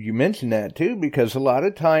you mentioned that too, because a lot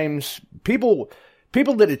of times people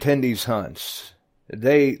that attend these hunts,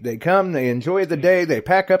 they come, they enjoy the day, they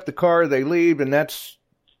pack up the car, they leave, and that's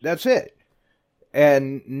it.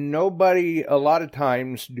 And nobody, a lot of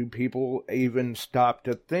times, do people even stop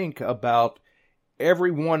to think about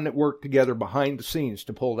everyone that worked together behind the scenes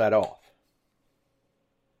to pull that off.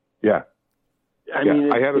 Yeah. I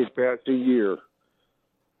mean, I had a it's a year.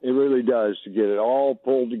 It really does, to get it all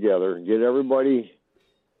pulled together, get everybody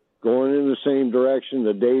going in the same direction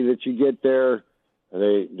the day that you get there.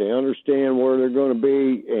 They understand where they're going to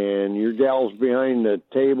be, and your gals behind the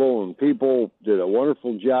table and people did a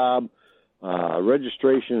wonderful job.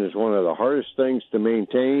 Registration is one of the hardest things to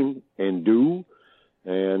maintain and do,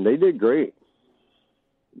 and they did great.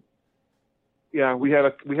 Yeah, we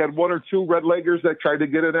had one or two red leggers that tried to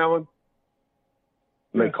get it, Alan.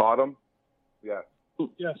 And they caught them. Yeah.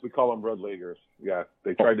 Yes. We call them red leggers. Yeah,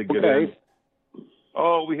 they tried to get in.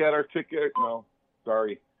 Oh, we had our ticket. No,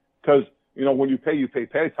 sorry. Because, when you pay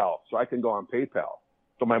PayPal. So I can go on PayPal.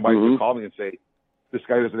 So my wife would call me and say, this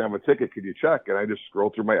guy doesn't have a ticket. Could you check? And I just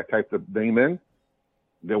scrolled through I typed the name in.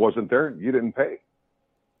 It wasn't there. You didn't pay.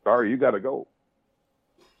 Sorry, you got to go.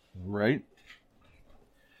 Right.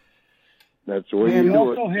 That's the way And you we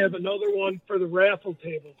do it. also have another one for the raffle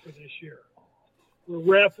table for this year.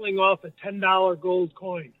 We're raffling off a $10 gold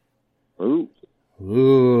coin. Ooh.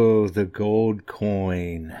 Ooh, the gold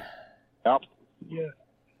coin. Yep. Yeah.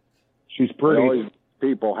 She's pretty. Always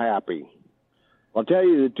people happy. I'll tell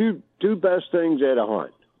you the two best things at a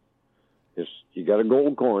hunt is you got a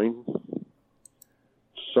gold coin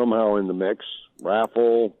somehow in the mix,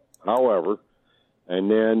 raffle, however,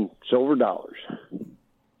 and then silver dollars.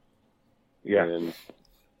 Yeah. And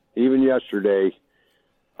even yesterday,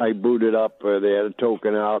 I booted up. They had a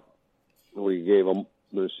token out. We gave them,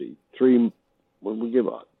 let's see, what did we give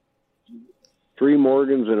out? 3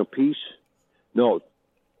 Morgans and a piece? No,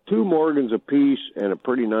 2 Morgans a piece and a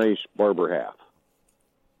pretty nice barber half.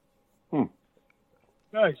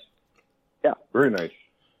 Nice. Yeah. Very nice.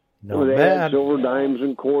 Not they bad. had silver dimes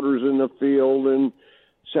and quarters in the field and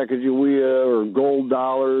Sacagawea or gold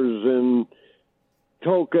dollars and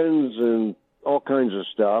tokens and all kinds of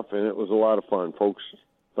stuff. And it was a lot of fun. Folks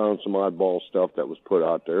found some oddball stuff that was put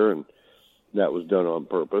out there, and that was done on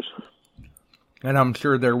purpose. And I'm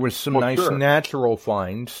sure there was some nice natural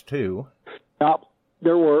finds, too. Yep,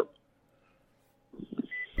 there were.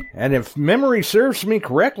 And if memory serves me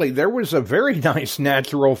correctly, there was a very nice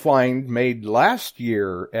natural find made last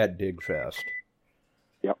year at DigFest.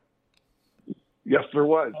 Yep. Yes, there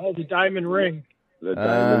was. Oh, the diamond ring. The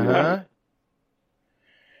diamond ring.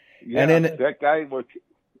 Yeah, And that guy was...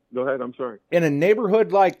 Go ahead, I'm sorry. In a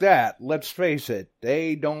neighborhood like that, let's face it,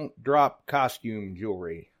 they don't drop costume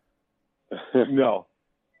jewelry. No.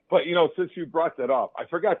 But, since you brought that up, I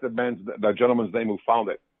forgot the gentleman's name who found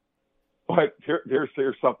it. But here's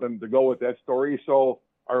something to go with that story. So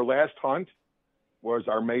our last hunt was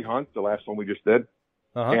our May hunt, the last one we just did.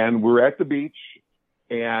 Uh-huh. And we're at the beach,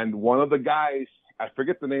 and one of the guys, I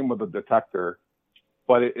forget the name of the detector,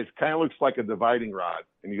 but it kind of looks like a dividing rod,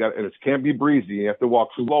 and it can't be breezy. You have to walk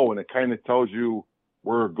slow, and it kind of tells you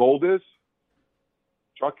where gold is.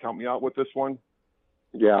 Chuck, help me out with this one.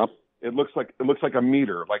 Yeah. It looks like a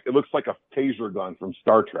meter, like it looks like a taser gun from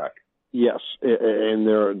Star Trek. Yes, and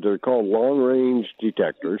they're called long-range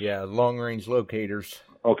detectors. Yeah, long-range locators.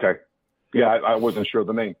 Okay. Yeah, I wasn't sure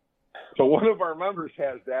the name. So one of our members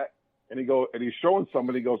has that, and he's showing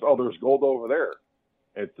somebody. He goes, "Oh, there's gold over there.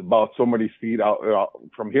 It's about so many feet out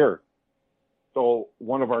from here." So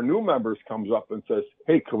one of our new members comes up and says,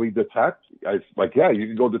 "Hey, can we detect?" I was like, "Yeah, you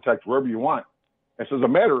can go detect wherever you want." And says, "As a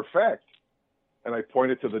matter of fact," and I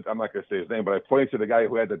pointed to I'm not going to say his name, but I pointed to the guy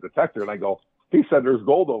who had the detector, and I go, "He said there's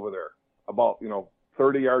gold over there, about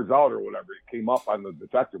 30 yards out or whatever." It came up on the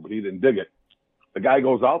detector, but he didn't dig it. The guy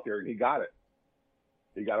goes out there and he got it.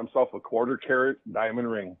 He got himself a 1/4 carat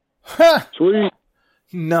diamond ring. Ha! Sweet.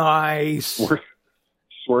 Nice.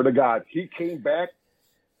 Swear to God, he came back,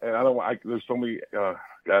 and there's so many,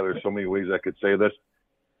 there's so many ways I could say this.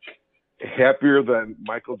 Happier than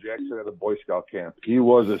Michael Jackson at a Boy Scout camp. He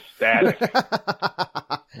was ecstatic.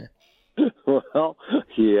 Well,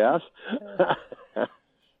 yes.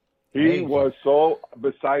 He was so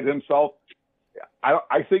beside himself.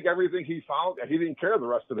 I think everything he found, he didn't care the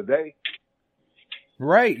rest of the day.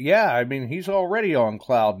 Right, yeah. I mean, he's already on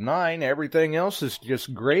cloud 9. Everything else is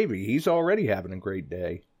just gravy. He's already having a great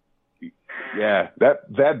day. Yeah,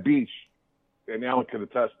 that beach, and Alan can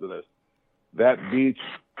attest to this, that beach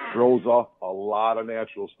throws off a lot of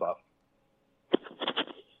natural stuff.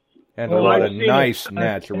 And a lot of nice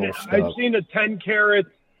natural stuff. I've seen a 10-carat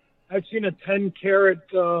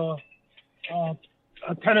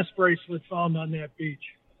a tennis bracelet found on that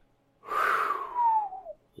beach.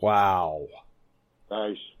 Wow.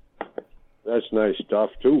 Nice. That's nice stuff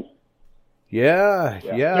too. Yeah.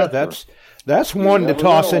 That's one to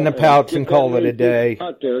toss in the pouch and call it a day.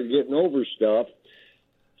 Out there getting over stuff.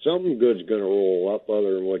 Something good's going to roll up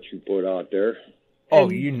other than what you put out there. Oh,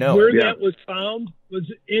 you know. Where that was found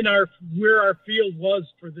was where our field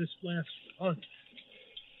was for this last hunt.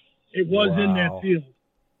 It was in that field,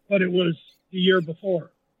 but it was the year before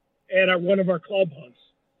at one of our club hunts.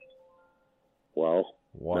 Wow.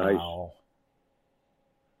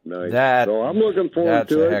 Nice. So I'm looking forward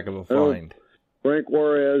to it. That's a heck of a find. Frank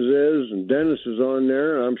Juarez is, and Dennis is on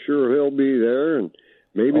there. I'm sure he'll be there, and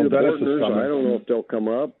maybe the partners. I don't know if they'll come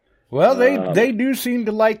up. Well, they do seem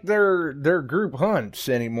to like their group hunts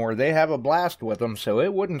anymore. They have a blast with them, so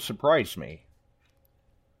it wouldn't surprise me.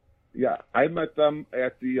 Yeah, I met them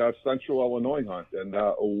at the Central Illinois hunt, and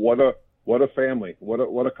what a family, what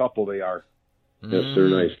a couple they are. Yes, they're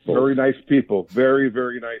nice folks. Very nice people, very,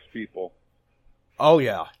 very nice people. Oh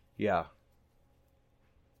yeah.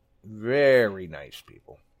 Very nice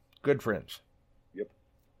people, good friends. Yep,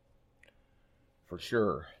 for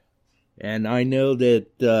sure. And I know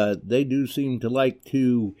that they do seem to like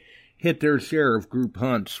to hit their share of group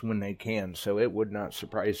hunts when they can, so it would not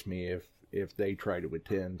surprise me if they try to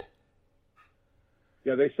attend.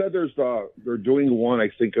 Yeah, they said they're doing one, I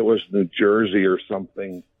think it was New Jersey or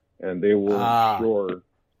something, and they weren't sure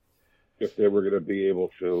if they were going to be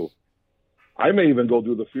able to. I may even go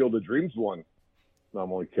do the Field of Dreams one. No,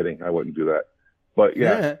 I'm only kidding. I wouldn't do that. But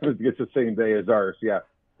yeah, it's the same day as ours, yeah.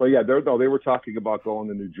 But yeah, they were talking about going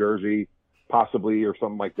to New Jersey, possibly, or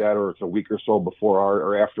something like that, or it's a week or so before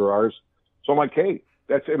or after ours. So I'm like, hey,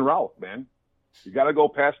 that's en route, man. You got to go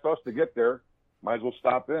past us to get there. Might as well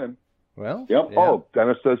stop in. Well, yep. Yeah. Oh,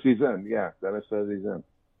 Dennis says he's in. Yeah, Dennis says he's in.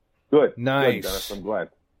 Good. Nice. Good, Dennis, I'm glad.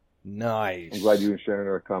 Nice. I'm glad you and Shannon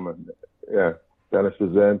are coming. Yeah, Dennis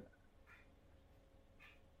is in.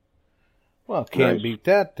 Well, can't beat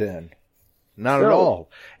that then. Not at all.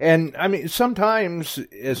 And, I mean, sometimes,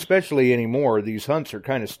 especially anymore, these hunts are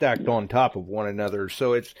kind of stacked on top of one another.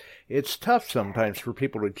 So it's tough sometimes for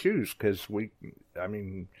people to choose because we'd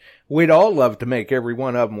all love to make every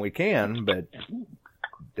one of them we can, but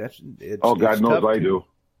God knows I do.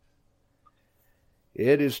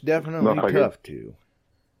 It is definitely tough to.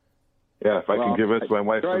 Yeah, if I can give it to my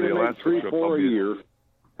wife for the Alaska trip, 3-4 a year.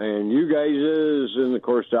 And you guys is, and of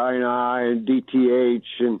course, I and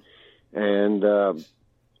DTH, and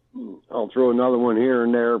I'll throw another one here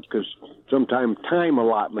and there because sometimes time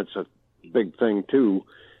allotment's a big thing too.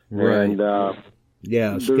 Right. And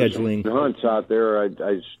scheduling hunts out there.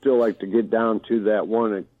 I still like to get down to that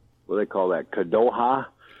one. What do they call that? Kadoha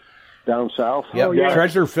down south. Yeah,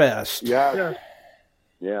 Treasure Fest. Yeah.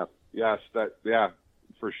 Yeah. Yes,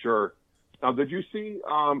 for sure. Now, did you see?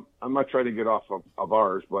 I'm not trying to get off of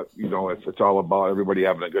ours, but it's all about everybody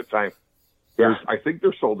having a good time. I think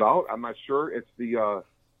they're sold out. I'm not sure. It's the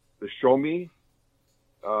Show Me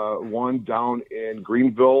one down in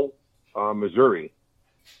Greenville, Missouri.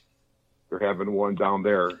 They're having one down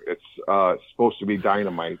there. It's supposed to be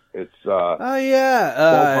dynamite. It's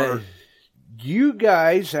you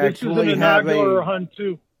guys actually have a hunt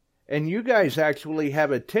too, and you guys actually have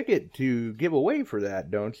a ticket to give away for that,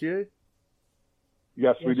 don't you?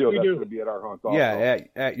 Yes, we do. That's going to be at our hunt also. Yeah,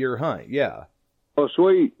 at your hunt, yeah. Oh,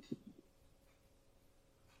 sweet.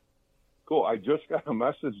 Cool. I just got a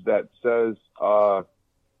message that says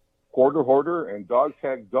Quarter Hoarder and Dog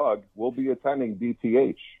Tag Doug will be attending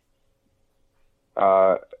DTH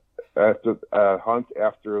after hunt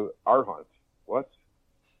after our hunt. What?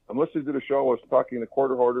 I'm listening to the show. I was talking to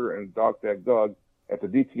Quarter Hoarder and Dog Tag Doug at the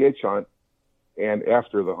DTH hunt and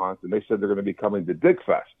after the hunt, and they said they're going to be coming to Dig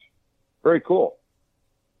Fest. Very cool.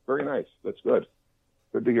 Very nice. That's good.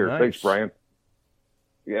 Good to hear. Nice. Thanks, Brian.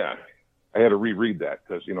 Yeah. I had to reread that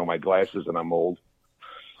because, my glasses and I'm old.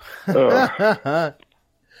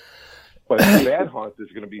 But that hunt's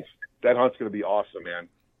going to be awesome, man.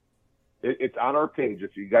 It's on our page.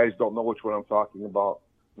 If you guys don't know which one I'm talking about,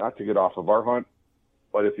 not to get off of our hunt,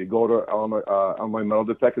 but if you go to Illinois Metal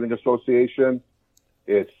Detecting Association,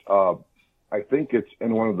 it's I think it's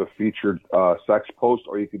in one of the featured sex posts,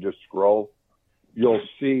 or you can just scroll. You'll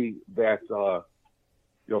see that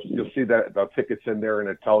you'll see that the ticket's in there, and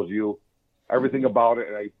it tells you everything about it.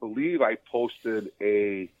 And I believe I posted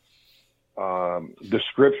a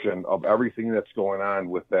description of everything that's going on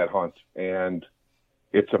with that hunt, and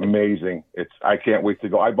it's amazing. I can't wait to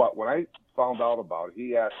go. When I found out about it,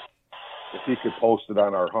 he asked if he could post it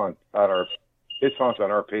on his hunt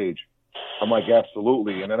on our page. I'm like,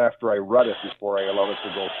 absolutely. And then after I read it before I allowed it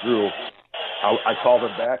to go through, I called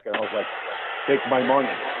him back and I was like, take my money.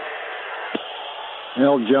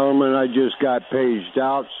 Well, gentlemen, I just got paged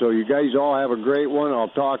out, so you guys all have a great one. I'll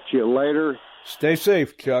talk to you later. Stay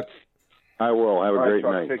safe, Chuck. I will. Have a great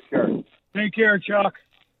Chuck, night. Take care. Take care, Chuck.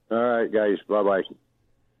 All right, guys. Bye-bye.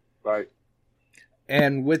 Bye.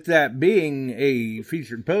 And with that being a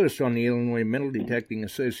featured post on the Illinois Metal Detecting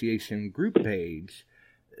Association group page,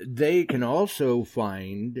 they can also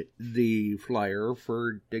find the flyer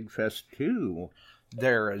for DigFest 2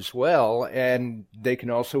 there as well, and they can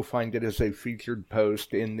also find it as a featured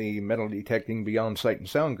post in the Metal Detecting Beyond Sight and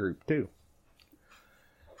Sound group, too.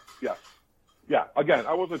 Yeah. Again,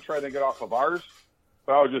 I wasn't trying to get off of ours,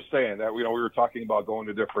 but I was just saying that, we were talking about going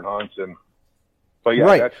to different hunts, but yeah,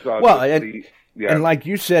 right. That's, and like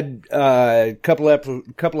you said a couple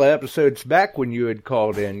of episodes back when you had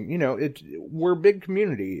called in, we're a big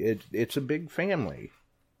community. It's a big family.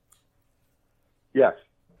 Yes,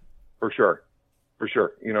 for sure.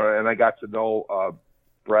 And I got to know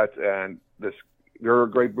Brett and they're a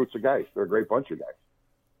great bunch of guys. They're a great bunch of guys.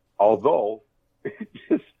 Although,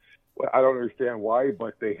 I don't understand why,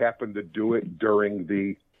 but they happened to do it during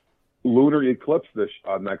the lunar eclipse this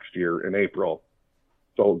next year in April.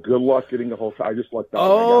 So good luck getting the whole time. I just looked out.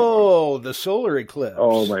 Oh, the solar eclipse.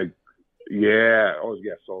 Oh, yeah. Oh,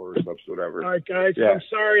 yeah, solar eclipse, whatever. All right, guys. Yeah. I'm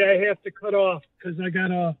sorry I have to cut off because I got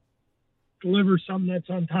to deliver something that's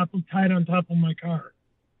tied on top of my car.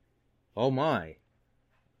 Oh, my.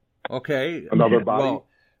 Okay. Another body?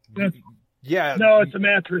 Well, yeah. No, it's a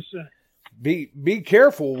mattress set. Be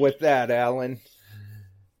careful with that, Alan.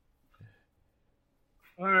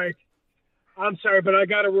 All right. I'm sorry, but I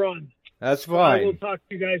got to run. That's fine. I will talk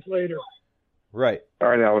to you guys later. Right. All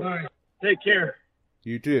right, Alan. All right. Take care.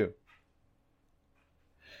 You too.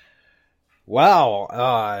 Wow.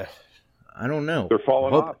 I don't know. They're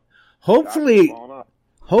falling off. Hopefully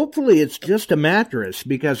it's just a mattress,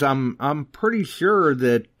 because I'm pretty sure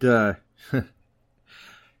that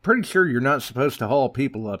pretty sure you're not supposed to haul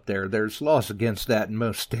people up there. There's laws against that in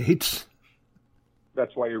most states.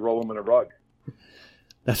 That's why you roll them in a rug.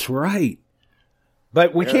 That's right.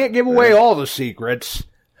 But we can't give away all the secrets.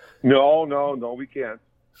 No, we can't.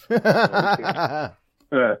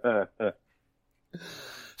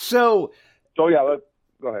 So yeah,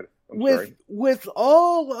 go ahead. With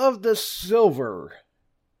all of the silver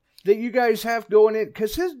that you guys have going in,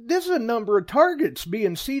 because this is a number of targets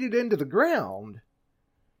being seeded into the ground,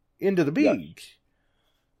 into the beach.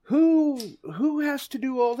 Yes. Who has to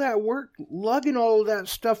do all that work, lugging all of that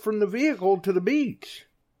stuff from the vehicle to the beach?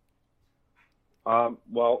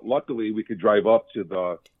 Well, luckily we could drive up to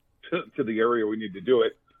the area we need to do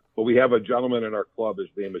it, but we have a gentleman in our club. His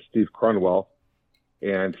name is Steve Crunwell,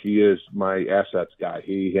 and he is my assets guy.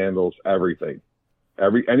 He handles everything,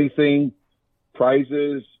 anything,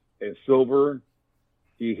 prizes and silver.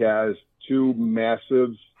 He has 2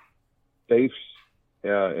 massive safes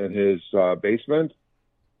in his basement,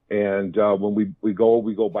 and when we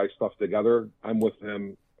go buy stuff together. I'm with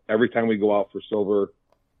him every time we go out for silver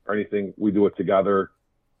or anything. We do it together.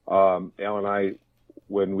 Al and I,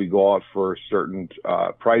 when we go out for certain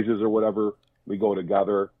prizes or whatever, we go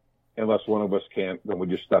together. Unless one of us can't, then we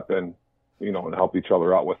just step in, and help each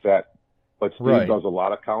other out with that. But Steve does a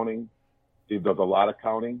lot of counting. He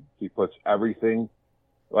puts everything.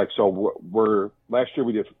 So last year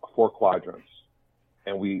we did 4 quadrants,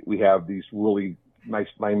 and we have these really nice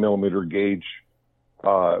 9mm gauge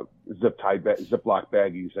Ziploc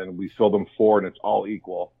baggies, and we fill them 4, and it's all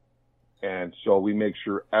equal. And so we make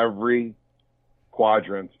sure every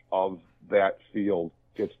quadrant of that field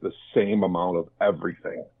gets the same amount of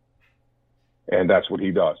everything. And that's what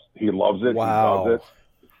he does. He loves it. Wow. He does it.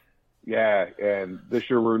 Yeah. And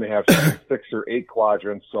this year we're going to have 6 or 8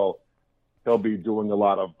 quadrants. So he'll be doing a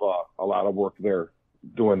lot of work there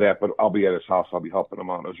doing that, but I'll be at his house. I'll be helping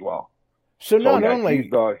him out as well. So not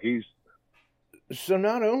only So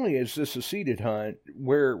not only is this a seated hunt,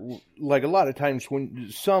 where, like a lot of times when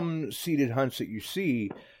some seated hunts that you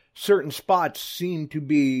see, certain spots seem to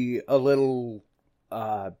be a little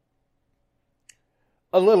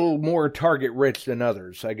more target rich than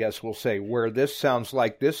others, I guess we'll say, where this sounds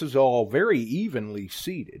like this is all very evenly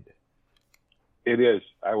seated. It is.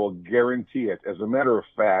 I will guarantee it. As a matter of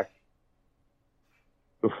fact,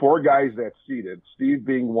 the 4 guys that seated, Steve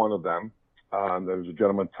being one of them, there was a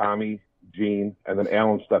gentleman, Tommy, Gene, and then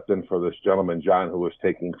Alan stepped in for this gentleman, John, who was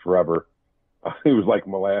taking forever. He was like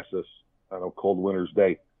molasses on a cold winter's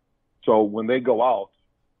day. So when they go out,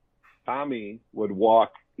 Tommy would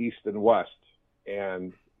walk east and west,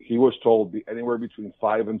 and he was told anywhere between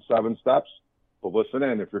 5 and 7 steps. But listen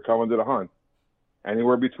in, if you're coming to the hunt,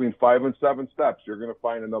 anywhere between 5 and 7 steps, you're going to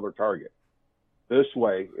find another target. This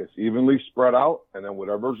way, it's evenly spread out, and then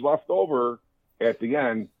whatever's left over at the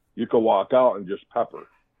end, you can walk out and just pepper.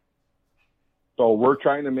 So we're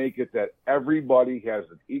trying to make it that everybody has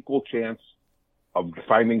an equal chance of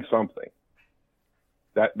finding something.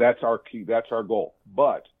 That's our key. That's our goal.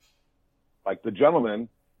 But like the gentleman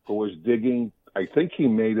who was digging, I think he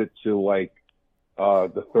made it to like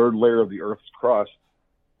the 3rd layer of the Earth's crust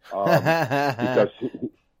because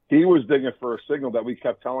he was digging for a signal that we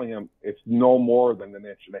kept telling him it's no more than 1.5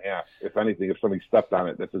 inches. If anything, if somebody stepped on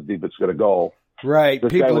it, that's as deep as it's going to go. Right.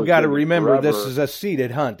 This People have got to remember forever. this is a seated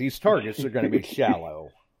hunt. These targets are going to be shallow.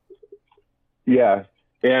 Yeah.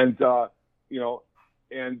 And,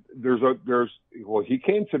 and he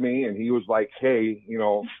came to me and he was like, hey,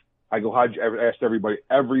 I go, I asked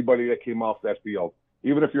everybody that came off that field,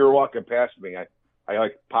 even if you were walking past me, I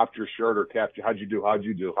like popped your shirt or tapped you. How'd you do?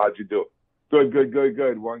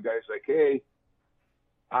 Good. One guy's like, hey,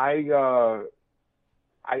 I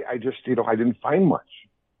just, I didn't find much.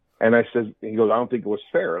 And I said, he goes, I don't think it was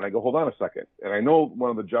fair. And I go, hold on a second. And I know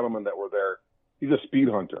one of the gentlemen that were there, he's a speed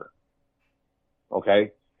hunter.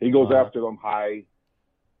 Okay. He goes after them high.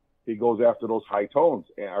 He goes after those high tones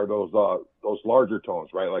or those larger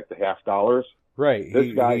tones, right? Like the $50. Right.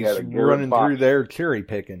 This guy he's had a Garrett running box. through there cherry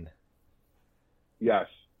picking. Yes.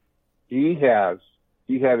 He had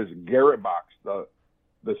his Garrett box, the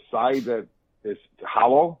side that is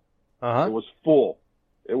hollow. Uh-huh. It was full.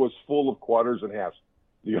 It was full of quarters and halves.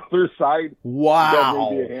 The other side,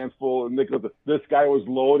 wow, maybe a handful of nickel. This guy was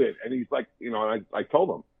loaded, and he's like, and I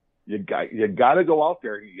told him, you got to go out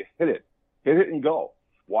there and you hit it and go,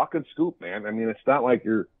 walk and scoop, man. I mean, it's not like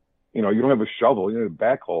you don't have a shovel, you have a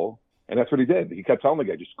backhoe, and that's what he did. He kept telling the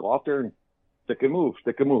guy, just go out there and stick and move,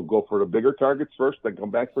 go for the bigger targets first, then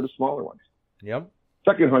come back for the smaller ones. Yep.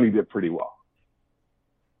 Second hunt, he did pretty well.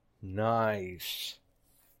 Nice.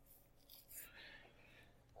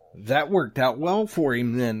 That worked out well for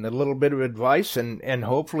him then. A little bit of advice and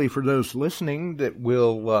hopefully for those listening that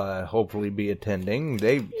will hopefully be attending,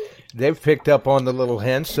 they've picked up on the little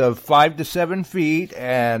hints of 5 to 7 feet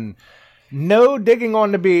and no digging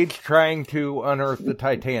on the beach trying to unearth the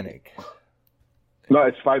Titanic. No,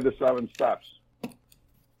 it's 5 to 7 steps.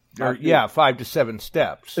 5 to 7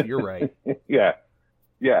 steps. You're right. Yeah.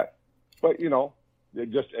 But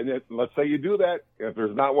let's say you do that. If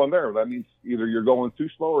there's not one there, that means either you're going too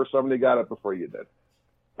slow or somebody got it before you did.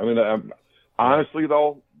 I mean, honestly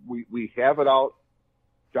though, we have it out,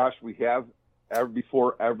 Josh. We have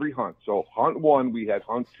before every hunt. So hunt 1, we had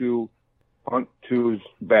hunt 2's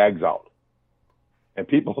bags out, and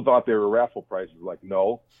people thought they were raffle prizes. Like,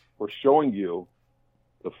 no, we're showing you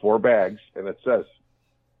the 4 bags, and it says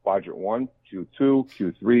quadrant 1, Q2,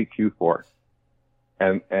 Q3, Q4.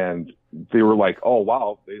 And they were like, oh,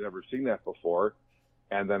 wow, they've never seen that before.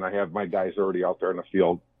 And then I have my guys already out there in the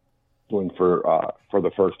field doing for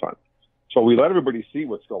the first hunt. So we let everybody see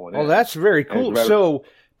what's going on. Oh, that's very cool. So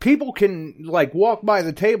people can walk by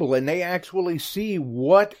the table and they actually see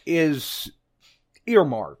what is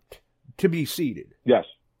earmarked to be seated. Yes.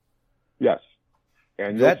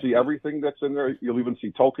 And you'll see everything that's in there. You'll even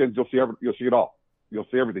see tokens. You'll see it all. You'll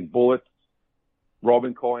see everything. Bullets,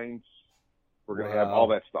 Roman coins. We're going to have all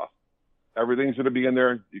that stuff. Everything's going to be in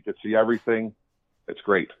there. You can see everything. It's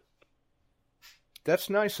great. That's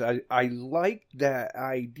nice. I like that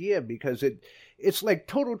idea because it's like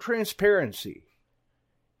total transparency.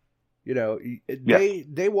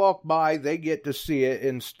 They walk by, they get to see it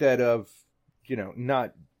instead of,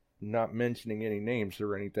 not mentioning any names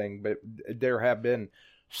or anything, but there have been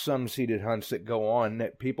some seated hunts that go on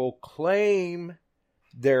that people claim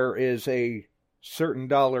there is a certain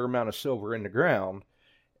dollar amount of silver in the ground,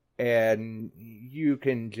 and you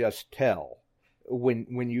can just tell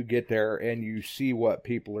when you get there and you see what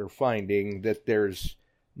people are finding that there's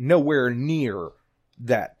nowhere near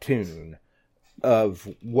that tune of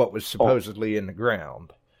what was supposedly in the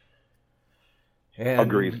ground. And,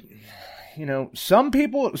 Agreed. You know, some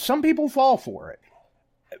people fall for it,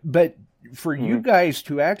 but for you guys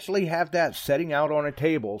to actually have that setting out on a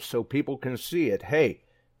table so people can see it, hey,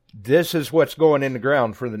 this is what's going in the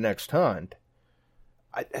ground for the next hunt,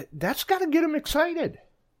 that's got to get them excited.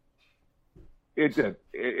 It did.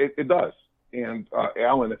 It does. And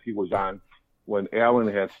Alan, if he was on, when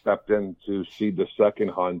Alan had stepped in to see the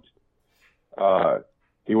second hunt,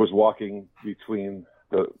 he was walking between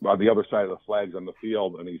on the other side of the flags on the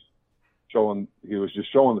field, and he was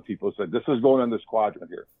just showing the people, said, this is going on this quadrant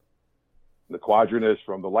here. The quadrant is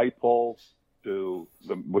from the light pole to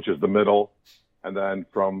which is the middle, and then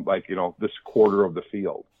from this quarter of the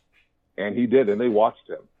field. And he did, and they watched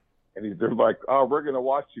him. And they're like, oh, we're going to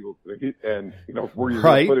watch you. And, where you're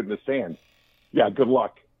going to put it in the sand. Yeah, good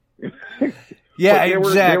luck. Yeah,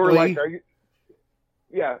 exactly. They were like,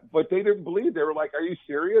 but they didn't believe. They were like, are you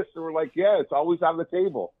serious? They were like, yeah, it's always on the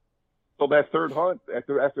table. So that third hunt,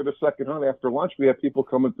 after the second hunt, after lunch, we had people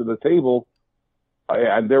coming to the table,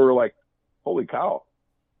 and they were like, holy cow.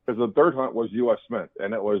 Because the third hunt was U.S. Mint,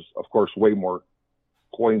 and it was, of course, way more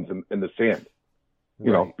coins in the sand.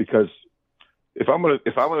 You know, because if I'm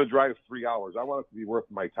gonna drive 3 hours, I want it to be worth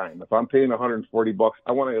my time. If I'm paying $140,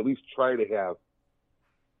 I want to at least try to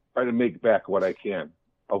make back what I can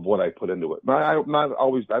of what I put into it. I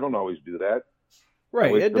don't always do that.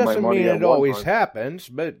 Right. It doesn't mean it always happens,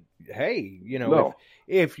 but hey,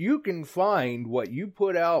 if you can find what you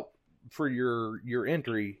put out for your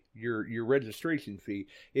entry, your registration fee,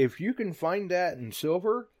 if you can find that in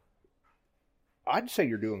silver, I'd say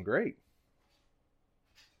you're doing great.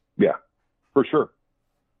 Yeah, for sure.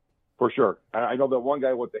 For sure. I know that one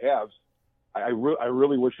guy with the halves, I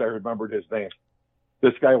really wish I remembered his name.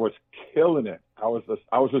 This guy was killing it. I was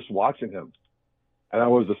just watching him. And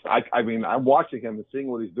I'm watching him and seeing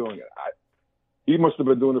what he's doing. He must have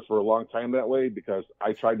been doing it for a long time that way, because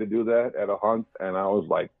I tried to do that at a hunt, and I was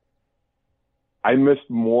like, I missed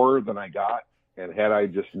more than I got. And had I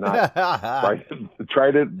just not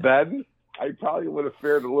tried it then, I probably would have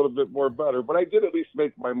fared a little bit more better. But I did at least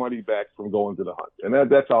make my money back from going to the hunt. And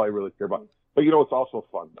that's all I really care about. But, it's also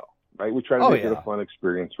fun, though, right? We try to make it a fun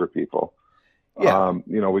experience for people. Yeah.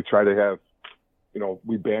 We try to have,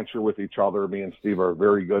 we banter with each other. Me and Steve are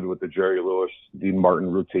very good with the Jerry Lewis, Dean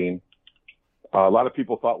Martin routine. A lot of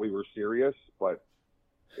people thought we were serious, but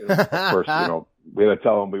of course, we had to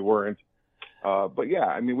tell them we weren't. But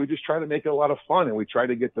yeah, we just try to make it a lot of fun, and we try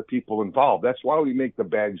to get the people involved. That's why we make the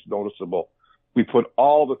bags noticeable. We put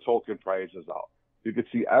all the token prizes out. You could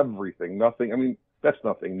see everything. Nothing. That's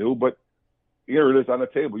nothing new, but here it is on the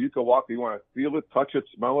table. You can walk. You want to feel it, touch it,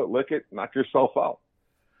 smell it, lick it, knock yourself out.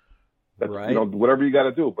 That's, right. Whatever you got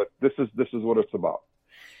to do. But this is what it's about.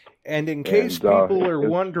 And in case people are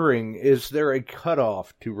wondering, is there a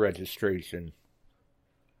cutoff to registration?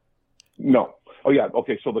 No. Oh, yeah.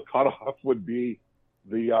 Okay, so the cutoff would be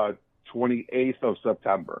the 28th of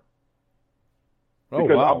September. Oh,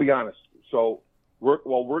 because wow. I'll be honest. So we are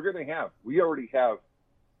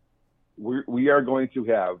going to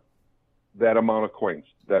have that amount of coins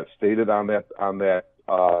that's stated on that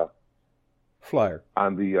flyer.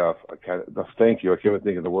 On the thank you. I can't even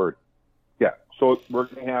think of the word. Yeah. So we're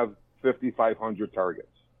going to have 5,500 targets.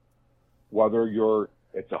 Whether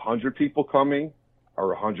it's 100 people coming, or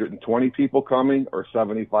 120 people coming, or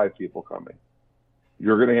 75 people coming,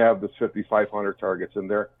 you're going to have this 5,500 targets in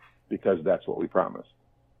there, because that's what we promised.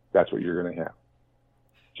 That's what you're going to have.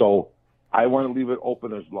 So I want to leave it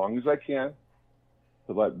open as long as I can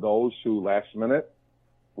to let those who last minute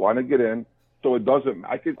want to get in. So it doesn't.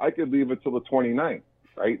 I could leave it till the 29th,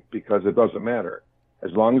 right? Because it doesn't matter.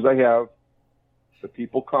 As long as I have the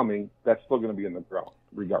people coming, that's still going to be in the ground,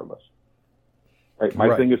 regardless. Right?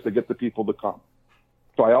 My thing is to get the people to come.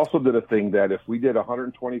 So I also did a thing that if we did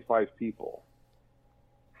 125 people,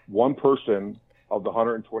 one person of the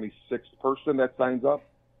 126th person that signs up,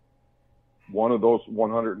 one of those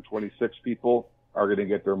 126 people are going to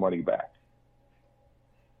get their money back.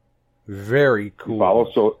 Very cool.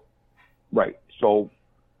 Follow? So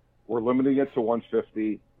we're limiting it to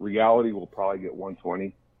 150. Reality will probably get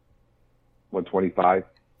 120, 125,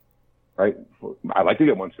 right? I'd like to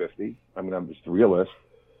get 150. I'm just a realist.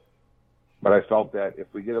 But I felt that if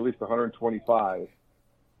we get at least 125,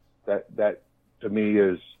 that to me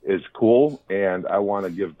is cool, and I want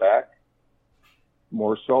to give back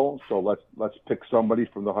more so. So let's pick somebody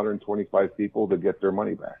from the 125 people to get their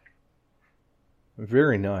money back.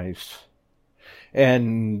 Very nice.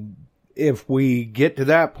 And if we get to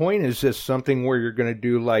that point, is this something where you're going to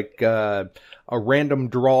do like a random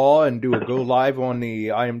draw and do a go live on the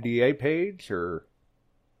IMDA page, or?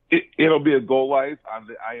 It'll be a go live on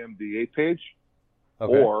the IMDA page,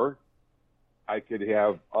 Okay. or I could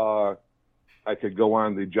have I could go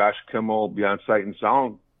on the Josh Kimmel Beyond Sight and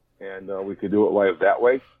Sound, and we could do it live that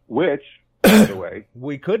way. Which, by the way,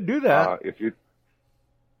 we could do that.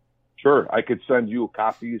 Sure, I could send you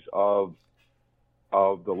copies of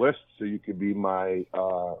the list, so you could be my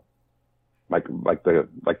like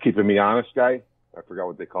keeping me honest guy. I forgot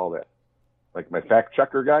what they call that, like my fact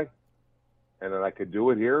checker guy. And then I could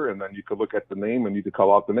do it here, and then you could look at the name, and you could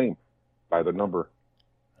call out the name by the number,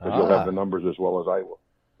 because you'll have the numbers as well as I will,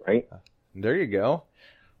 right? There you go.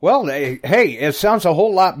 Well, hey, it sounds a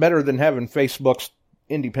whole lot better than having Facebook's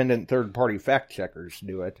independent third-party fact checkers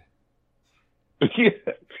do it.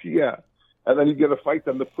 Yeah. And then you get to fight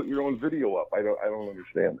them to put your own video up. I don't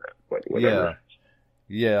understand that, but whatever.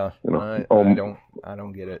 Yeah. You know, I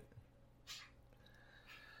don't get it.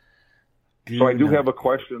 So I do have a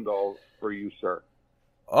question though for you, sir.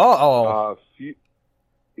 Uh-oh.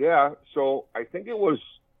 Yeah. So I think it was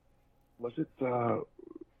it the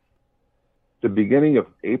beginning of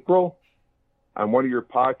April on one of your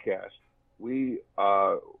podcasts? We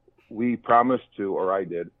promised to, or I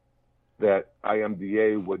did, that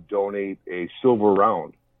IMDA would donate a silver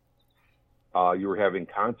round. You were having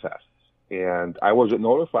contests, and I wasn't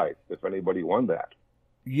notified if anybody won that.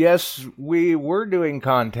 Yes, we were doing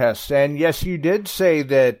contests, and yes, you did say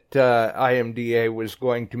that IMDA was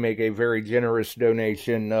going to make a very generous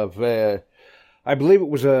donation of, I believe it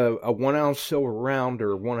was a 1 ounce silver round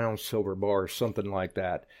or 1 ounce silver bar, something like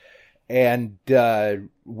that. And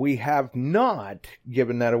we have not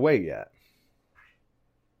given that away yet.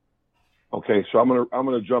 Okay, so I'm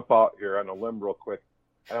gonna jump out here on a limb real quick,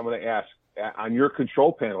 and I'm gonna ask, on your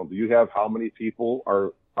control panel, do you have how many people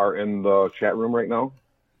are in the chat room right now?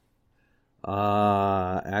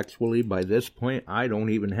 Actually, by this point, I don't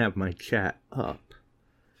even have my chat up.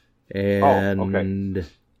 And okay.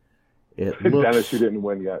 It looks... Dennis, you didn't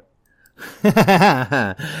win yet.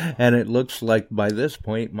 And it looks like by this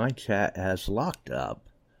point, my chat has locked up.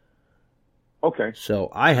 Okay. So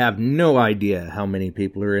I have no idea how many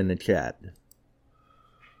people are in the chat.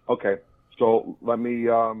 Okay. So let me,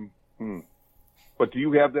 but do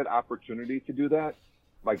you have that opportunity to do that?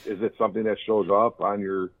 Like, is it something that shows up on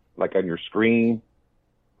your screen?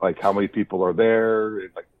 Like how many people are there?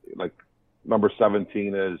 Like number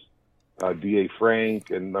 17 is D.A.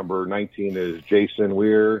 Frank and number 19 is Jason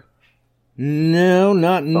Weir. No,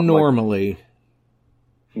 not something normally.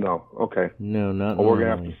 No. Okay. No, not well, normally. We're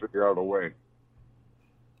going to have to figure out a way.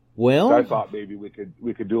 Well, I thought maybe we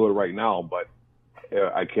could do it right now, but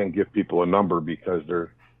I can't give people a number because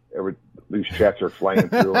these chats are flying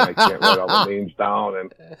through, and I can't write all the names down.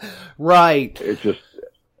 And right, it's just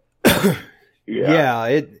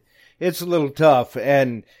it's a little tough.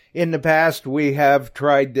 And in the past, we have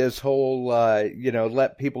tried this whole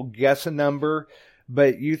let people guess a number.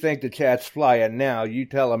 But you think the chat's flying now. You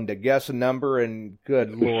tell them to guess a number, and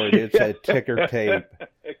good Lord, it's a ticker tape.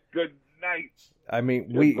 Good night. I mean,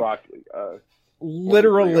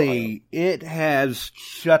 literally, it has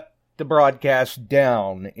shut the broadcast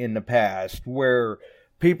down in the past, where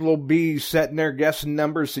people will be sitting there guessing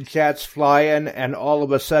numbers, the chat's flying, and all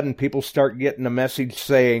of a sudden people start getting a message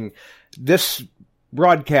saying, this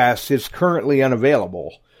broadcast is currently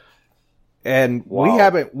unavailable. And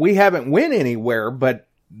wow. we haven't went anywhere, but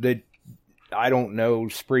I don't know,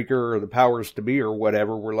 Spreaker or the powers to be or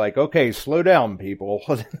whatever, we're like, okay, slow down, people.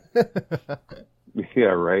 Yeah,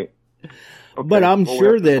 right. Okay. But I'm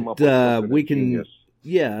sure that we can,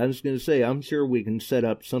 I was going to say, I'm sure we can set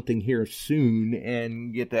up something here soon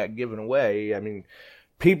and get that given away. I mean,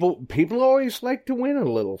 people always like to win a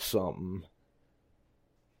little something.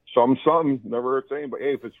 Something, never hurts anybody.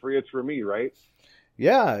 Hey, if it's free, it's for me, right?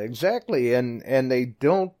 Yeah, exactly. And they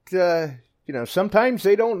don't, sometimes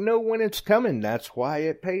they don't know when it's coming. That's why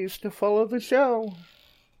it pays to follow the show.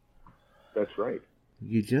 That's right.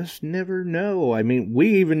 You just never know. I mean,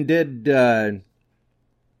 we even did, I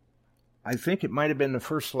think it might have been the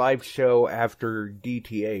first live show after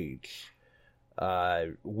DTH.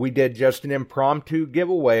 We did just an impromptu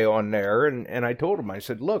giveaway on there, and I told him, I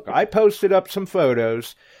said, look, I posted up some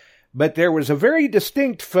photos, but there was a very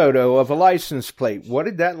distinct photo of a license plate. What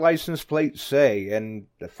did that license plate say? And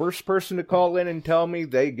the first person to call in and tell me,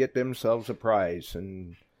 they get themselves a prize.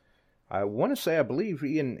 And I want to say, I believe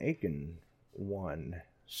Ian Aiken won.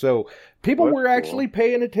 So people were actually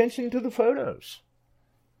paying attention to the photos.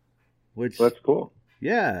 Which, that's cool.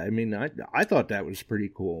 Yeah, I mean, I thought that was pretty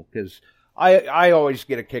cool, because I always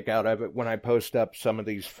get a kick out of it when I post up some of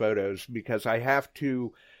these photos because I have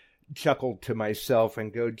to chuckle to myself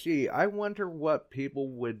and go, gee, I wonder what people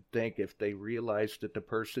would think if they realized that the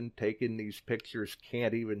person taking these pictures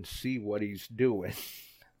can't even see what he's doing.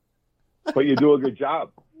 But you do a good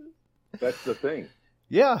job. That's the thing.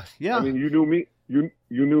 Yeah. I mean, you knew me. You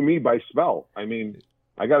knew me by smell. I mean,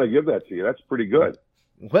 I got to give that to you. That's pretty good.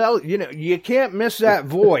 Well, you can't miss that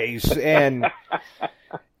voice, and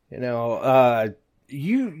you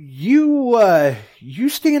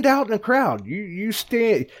stand out in the crowd. You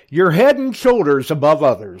stand. You're head and shoulders above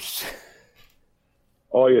others.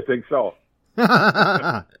 Oh, you think so?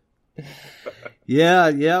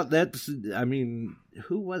 Yeah. That's. I mean,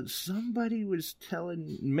 who was? Somebody was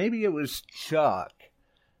telling. Maybe it was Chuck.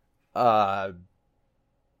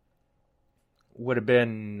 Would have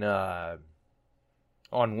been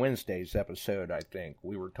on Wednesday's episode, I think.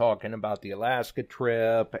 We were talking about the Alaska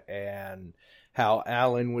trip and how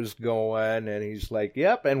Alan was going, and he's like,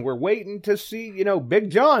 yep, and we're waiting to see, Big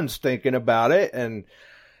John's thinking about it, and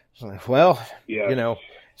it's like, well, yeah.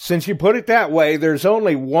 Since you put it that way, there's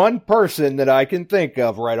only one person that I can think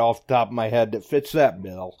of right off the top of my head that fits that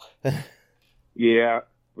bill. Yeah,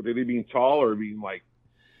 but did he mean tall or mean like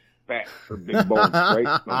fat or big bones,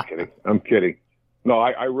 right? No, I'm kidding. No,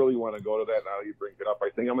 I really want to go to that now you bring it up.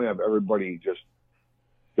 I think I'm going to have everybody just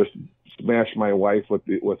smash my wife with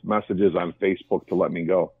messages on Facebook to let me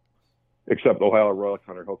go. Except Ohio Relic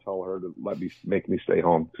Hunter. He'll tell her to make me stay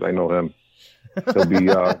home because I know him.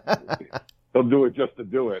 He'll do it just to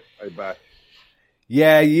do it, I bet.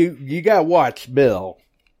 Yeah, you got to watch Bill.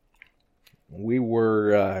 We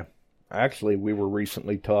were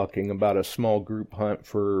recently talking about a small group hunt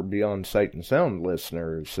for Beyond Sight and Sound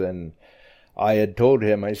listeners, and I had told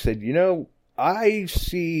him, I said, I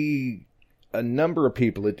see a number of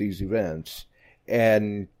people at these events,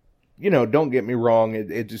 and, don't get me wrong,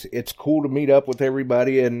 it's cool to meet up with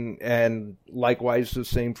everybody, and likewise the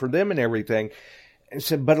same for them and everything. I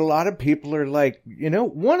said, but a lot of people are like,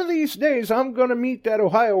 one of these days I'm going to meet that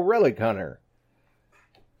Ohio Relic Hunter.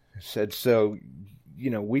 I said, so,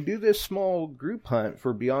 we do this small group hunt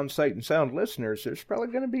for Beyond Sight and Sound listeners. There's probably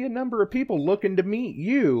going to be a number of people looking to meet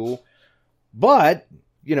you. But,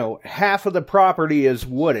 half of the property is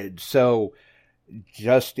wooded, so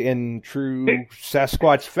just in true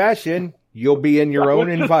Sasquatch fashion, you'll be in your own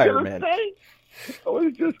environment. I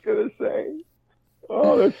was just going to say.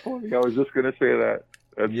 Oh, that's funny. I was just going to say that.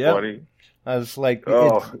 That's funny. I was like,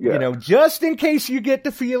 just in case you get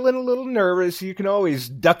to feeling a little nervous, you can always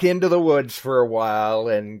duck into the woods for a while,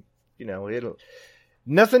 and, it'll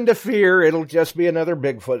nothing to fear. It'll just be another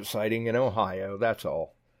Bigfoot sighting in Ohio. That's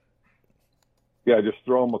all. Yeah, just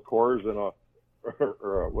throw him a Coors and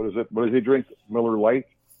what is it? What does he drink? Miller Lite?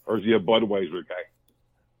 Or is he a Budweiser guy?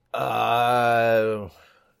 I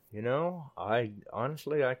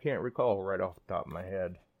can't recall right off the top of my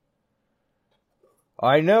head.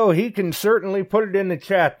 I know he can certainly put it in the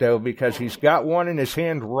chat, though, because he's got one in his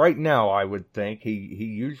hand right now, I would think. He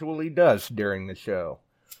usually does during the show.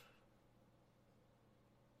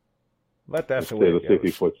 But that's the way it goes. If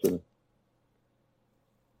he puts in.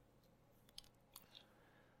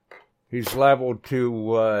 He's liable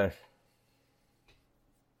to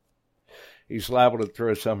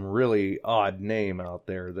throw some really odd name out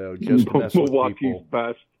there, though, just to mess with people. Milwaukee's best.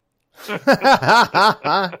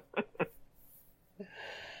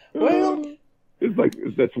 Well, it's like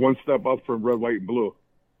that's one step up from red, white, and blue.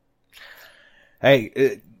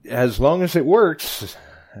 Hey, as long as it works,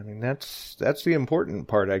 I mean that's the important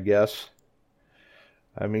part, I guess.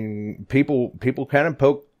 I mean, people kind of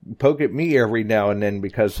poke at me every now and then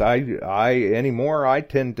because I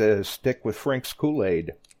tend to stick with Frank's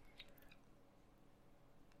Kool-Aid.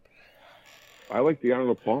 I like the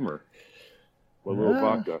Arnold Palmer with a little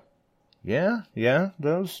vodka. Yeah,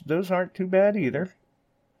 those aren't too bad either.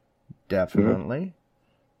 Definitely.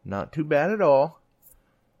 Not too bad at all.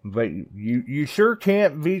 But you sure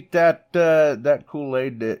can't beat that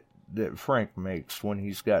Kool-Aid that Frank makes when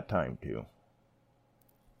he's got time to.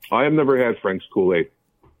 I have never had Frank's Kool-Aid.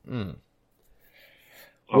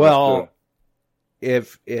 Well,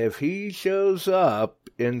 if he shows up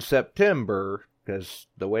in September, because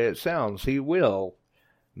the way it sounds, he will,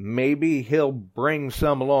 maybe he'll bring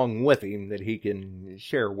some along with him that he can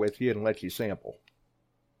share with you and let you sample.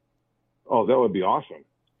 Oh, that would be awesome.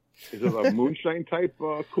 Is it a moonshine type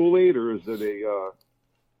Kool-Aid, or is it a?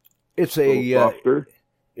 It's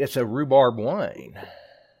it's a rhubarb wine.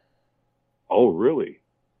 Oh, really?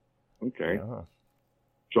 Okay. Yeah.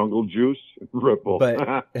 Jungle Juice, Ripple.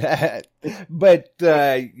 But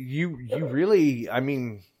you really, I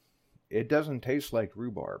mean, it doesn't taste like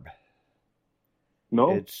rhubarb.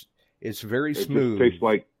 No, it's very it smooth. just tastes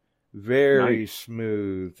like very nice.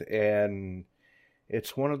 smooth, and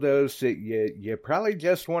it's one of those that you probably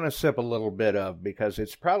just want to sip a little bit of, because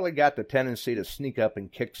it's probably got the tendency to sneak up and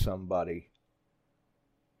kick somebody.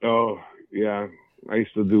 Oh, yeah. I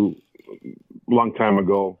used to do a long time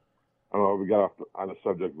ago. I don't know if we got off on the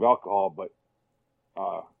subject of alcohol, but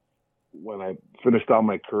when I finished out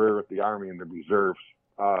my career at the Army and the Reserves,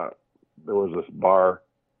 there was this bar,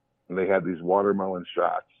 and they had these watermelon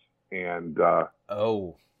shots. And,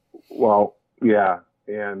 well, yeah.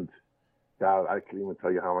 And, God, I can't even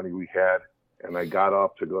tell you how many we had. And I got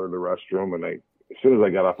up to go to the restroom, and as soon as I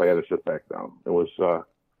got up, I had to sit back down. It was,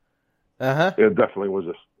 it definitely was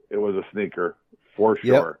a sneaker for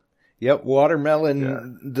sure. Yep.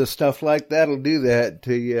 Watermelon, the stuff like that'll do that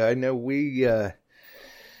to you. I know we had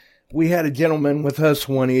a gentleman with us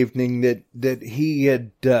one evening that he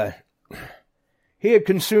had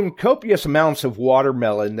consumed copious amounts of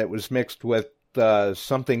watermelon that was mixed with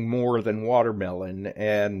something more than watermelon,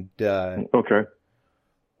 and on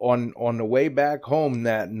the way back home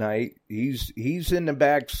that night, he's in the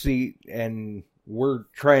back seat, and we're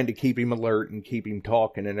trying to keep him alert and keep him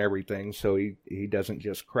talking and everything, so he doesn't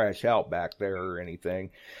just crash out back there or anything.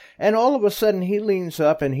 And all of a sudden he leans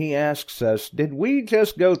up and he asks us, "Did we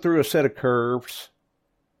just go through a set of curves?"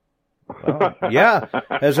 Well, yeah,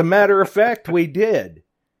 as a matter of fact, we did.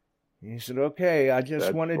 He said, "Okay, I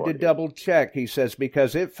just wanted to double check." He says,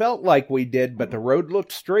 "Because it felt like we did, but the road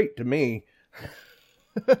looked straight to me."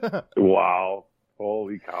 Wow.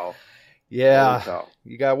 Holy cow. Yeah. Holy cow.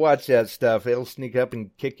 You gotta watch that stuff. It'll sneak up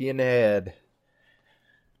and kick you in the head.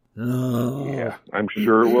 Oh. Yeah, I'm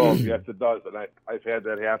sure it will. Yes, it does. And I've had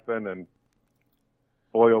that happen, and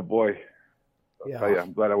boy, oh boy. I'll tell you,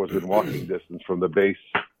 I'm glad I was in walking distance from the base.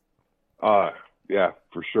 Yeah,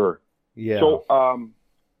 for sure. Yeah. So,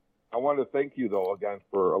 I want to thank you, though, again,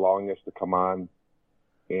 for allowing us to come on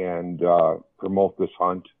and promote this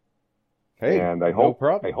hunt. Hey, and I hope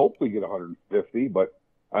we get 150, but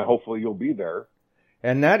hopefully you'll be there.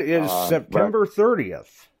 And that is September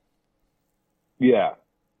 30th. Yeah.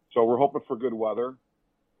 So we're hoping for good weather.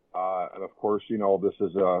 And, of course, this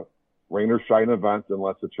is a rain or shine event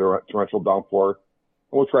unless it's a torrential downpour.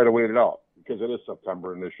 And we'll try to wait it out because it is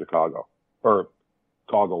September in Chicago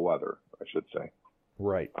weather, I should say.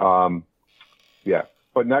 Right. Yeah.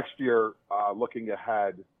 But next year, looking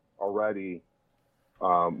ahead already,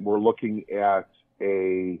 we're looking at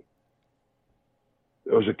it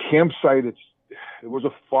was a campsite. It was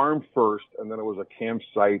a farm first, and then it was a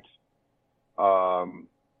campsite,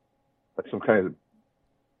 like some kind of,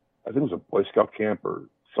 I think it was a Boy Scout camp or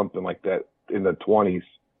something like that in the 20s.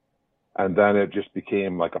 And then it just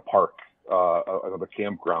became like a park, another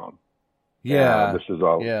campground. Yeah. This is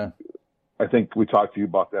I think we talked to you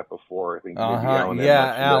about that before. I think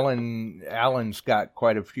Alan's got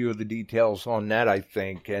quite a few of the details on that, I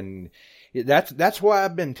think, and that's why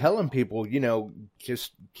I've been telling people,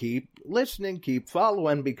 just keep listening, keep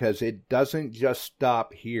following, because it doesn't just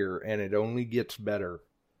stop here, and it only gets better.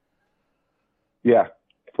 Yeah,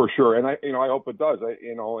 for sure, and I hope it does.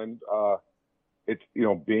 It's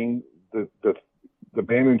being the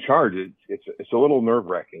man in charge, it's a little nerve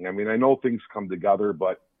wracking. I mean, I know things come together,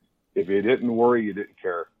 but if you didn't worry, you didn't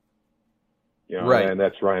care. Right. And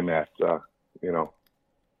that's where I'm at, Yeah, so,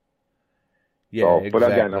 exactly. But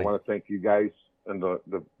again, I want to thank you guys and the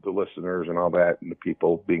listeners and all that, and the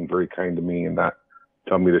people being very kind to me and not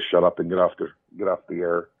telling me to shut up and get off the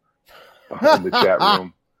air in the chat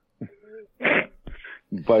room.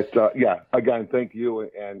 But again, thank you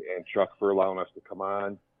and Chuck for allowing us to come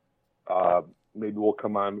on. Maybe we'll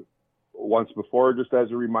come on once before, just as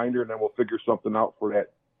a reminder, and then we'll figure something out for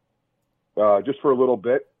that. Just for a little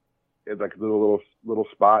bit, like a little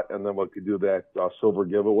spot, and then we could do that silver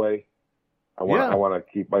giveaway. I want to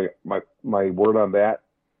keep my word on that,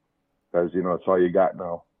 because it's all you got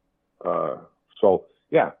now. So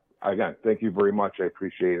yeah, again, thank you very much. I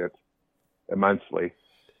appreciate it immensely.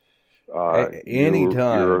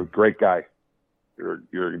 Anytime. You're a great guy. You're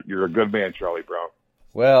a good man, Charlie Brown.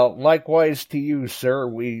 Well, likewise to you, sir.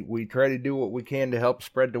 We try to do what we can to help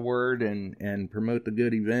spread the word and promote the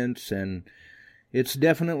good events, and it's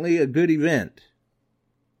definitely a good event.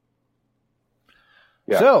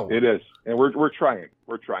 Yeah, so, it is. And we're trying.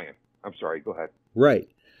 We're trying. I'm sorry. Go ahead. Right.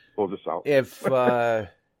 Pull this out. If,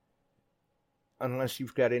 unless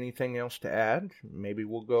you've got anything else to add, maybe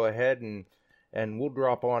we'll go ahead and we'll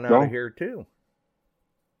drop on out of here too.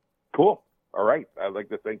 Cool. All right. I'd like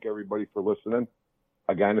to thank everybody for listening.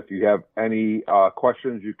 Again, if you have any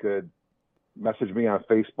questions, you could message me on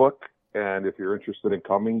Facebook. And if you're interested in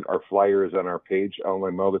coming, our flyer is on our page,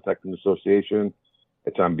 Illinois Metal Detecting Association.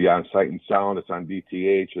 It's on Beyond Sight and Sound. It's on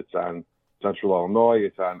DTH. It's on Central Illinois.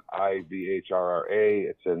 It's on IVHRRA.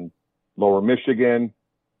 It's in Lower Michigan,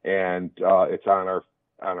 and it's on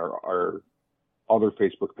our other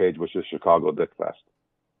Facebook page, which is Chicago Dick Fest.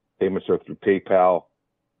 Payments are through PayPal,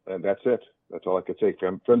 and that's it. That's all I could say.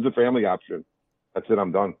 Friends and family option. That's it.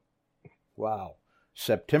 I'm done. Wow.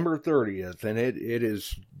 September 30th, and it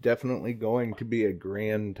is definitely going to be a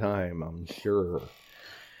grand time, I'm sure.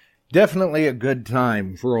 Definitely a good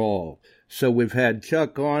time for all. So we've had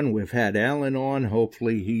Chuck on, we've had Alan on.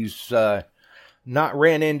 Hopefully he's not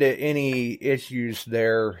ran into any issues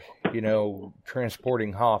there,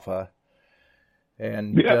 transporting Hoffa.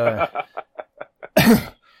 And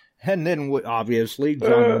and then obviously John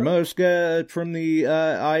Ramoska from the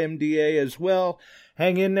IMDA as well.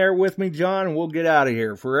 Hang in there with me, John, and we'll get out of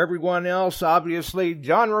here. For everyone else, obviously,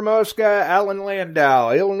 John Ramoska, Alan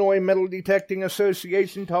Landau, Illinois Metal Detecting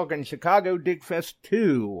Association, talking Chicago Dig Fest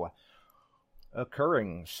 2,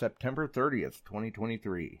 occurring September 30th,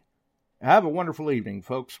 2023. Have a wonderful evening,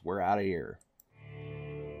 folks. We're out of here.